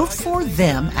 Vote for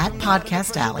them at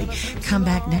Podcast Alley. Come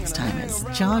back next time as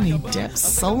Johnny Depp's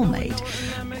soulmate.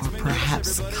 Or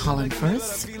perhaps Colin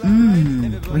Firth.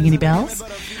 Ring any bells?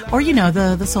 Or,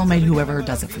 the soulmate, whoever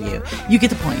does it for you. You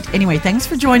get the point. Anyway, thanks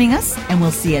for joining us, and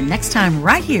we'll see you next time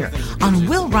right here on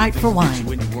Will Write for Wine.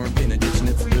 When you weren't paying attention,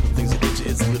 it's the little things that get you.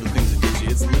 It's the little things that get you.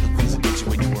 It's the little things that get you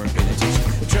when you weren't paying attention.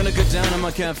 I'm trying to cut down on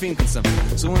my caffeine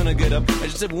consumption. So when I get up, I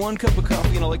just have one cup of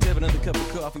coffee, and I like to have another cup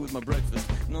of coffee with my breakfast.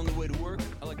 And on the way to work,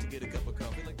 I like to get a cup of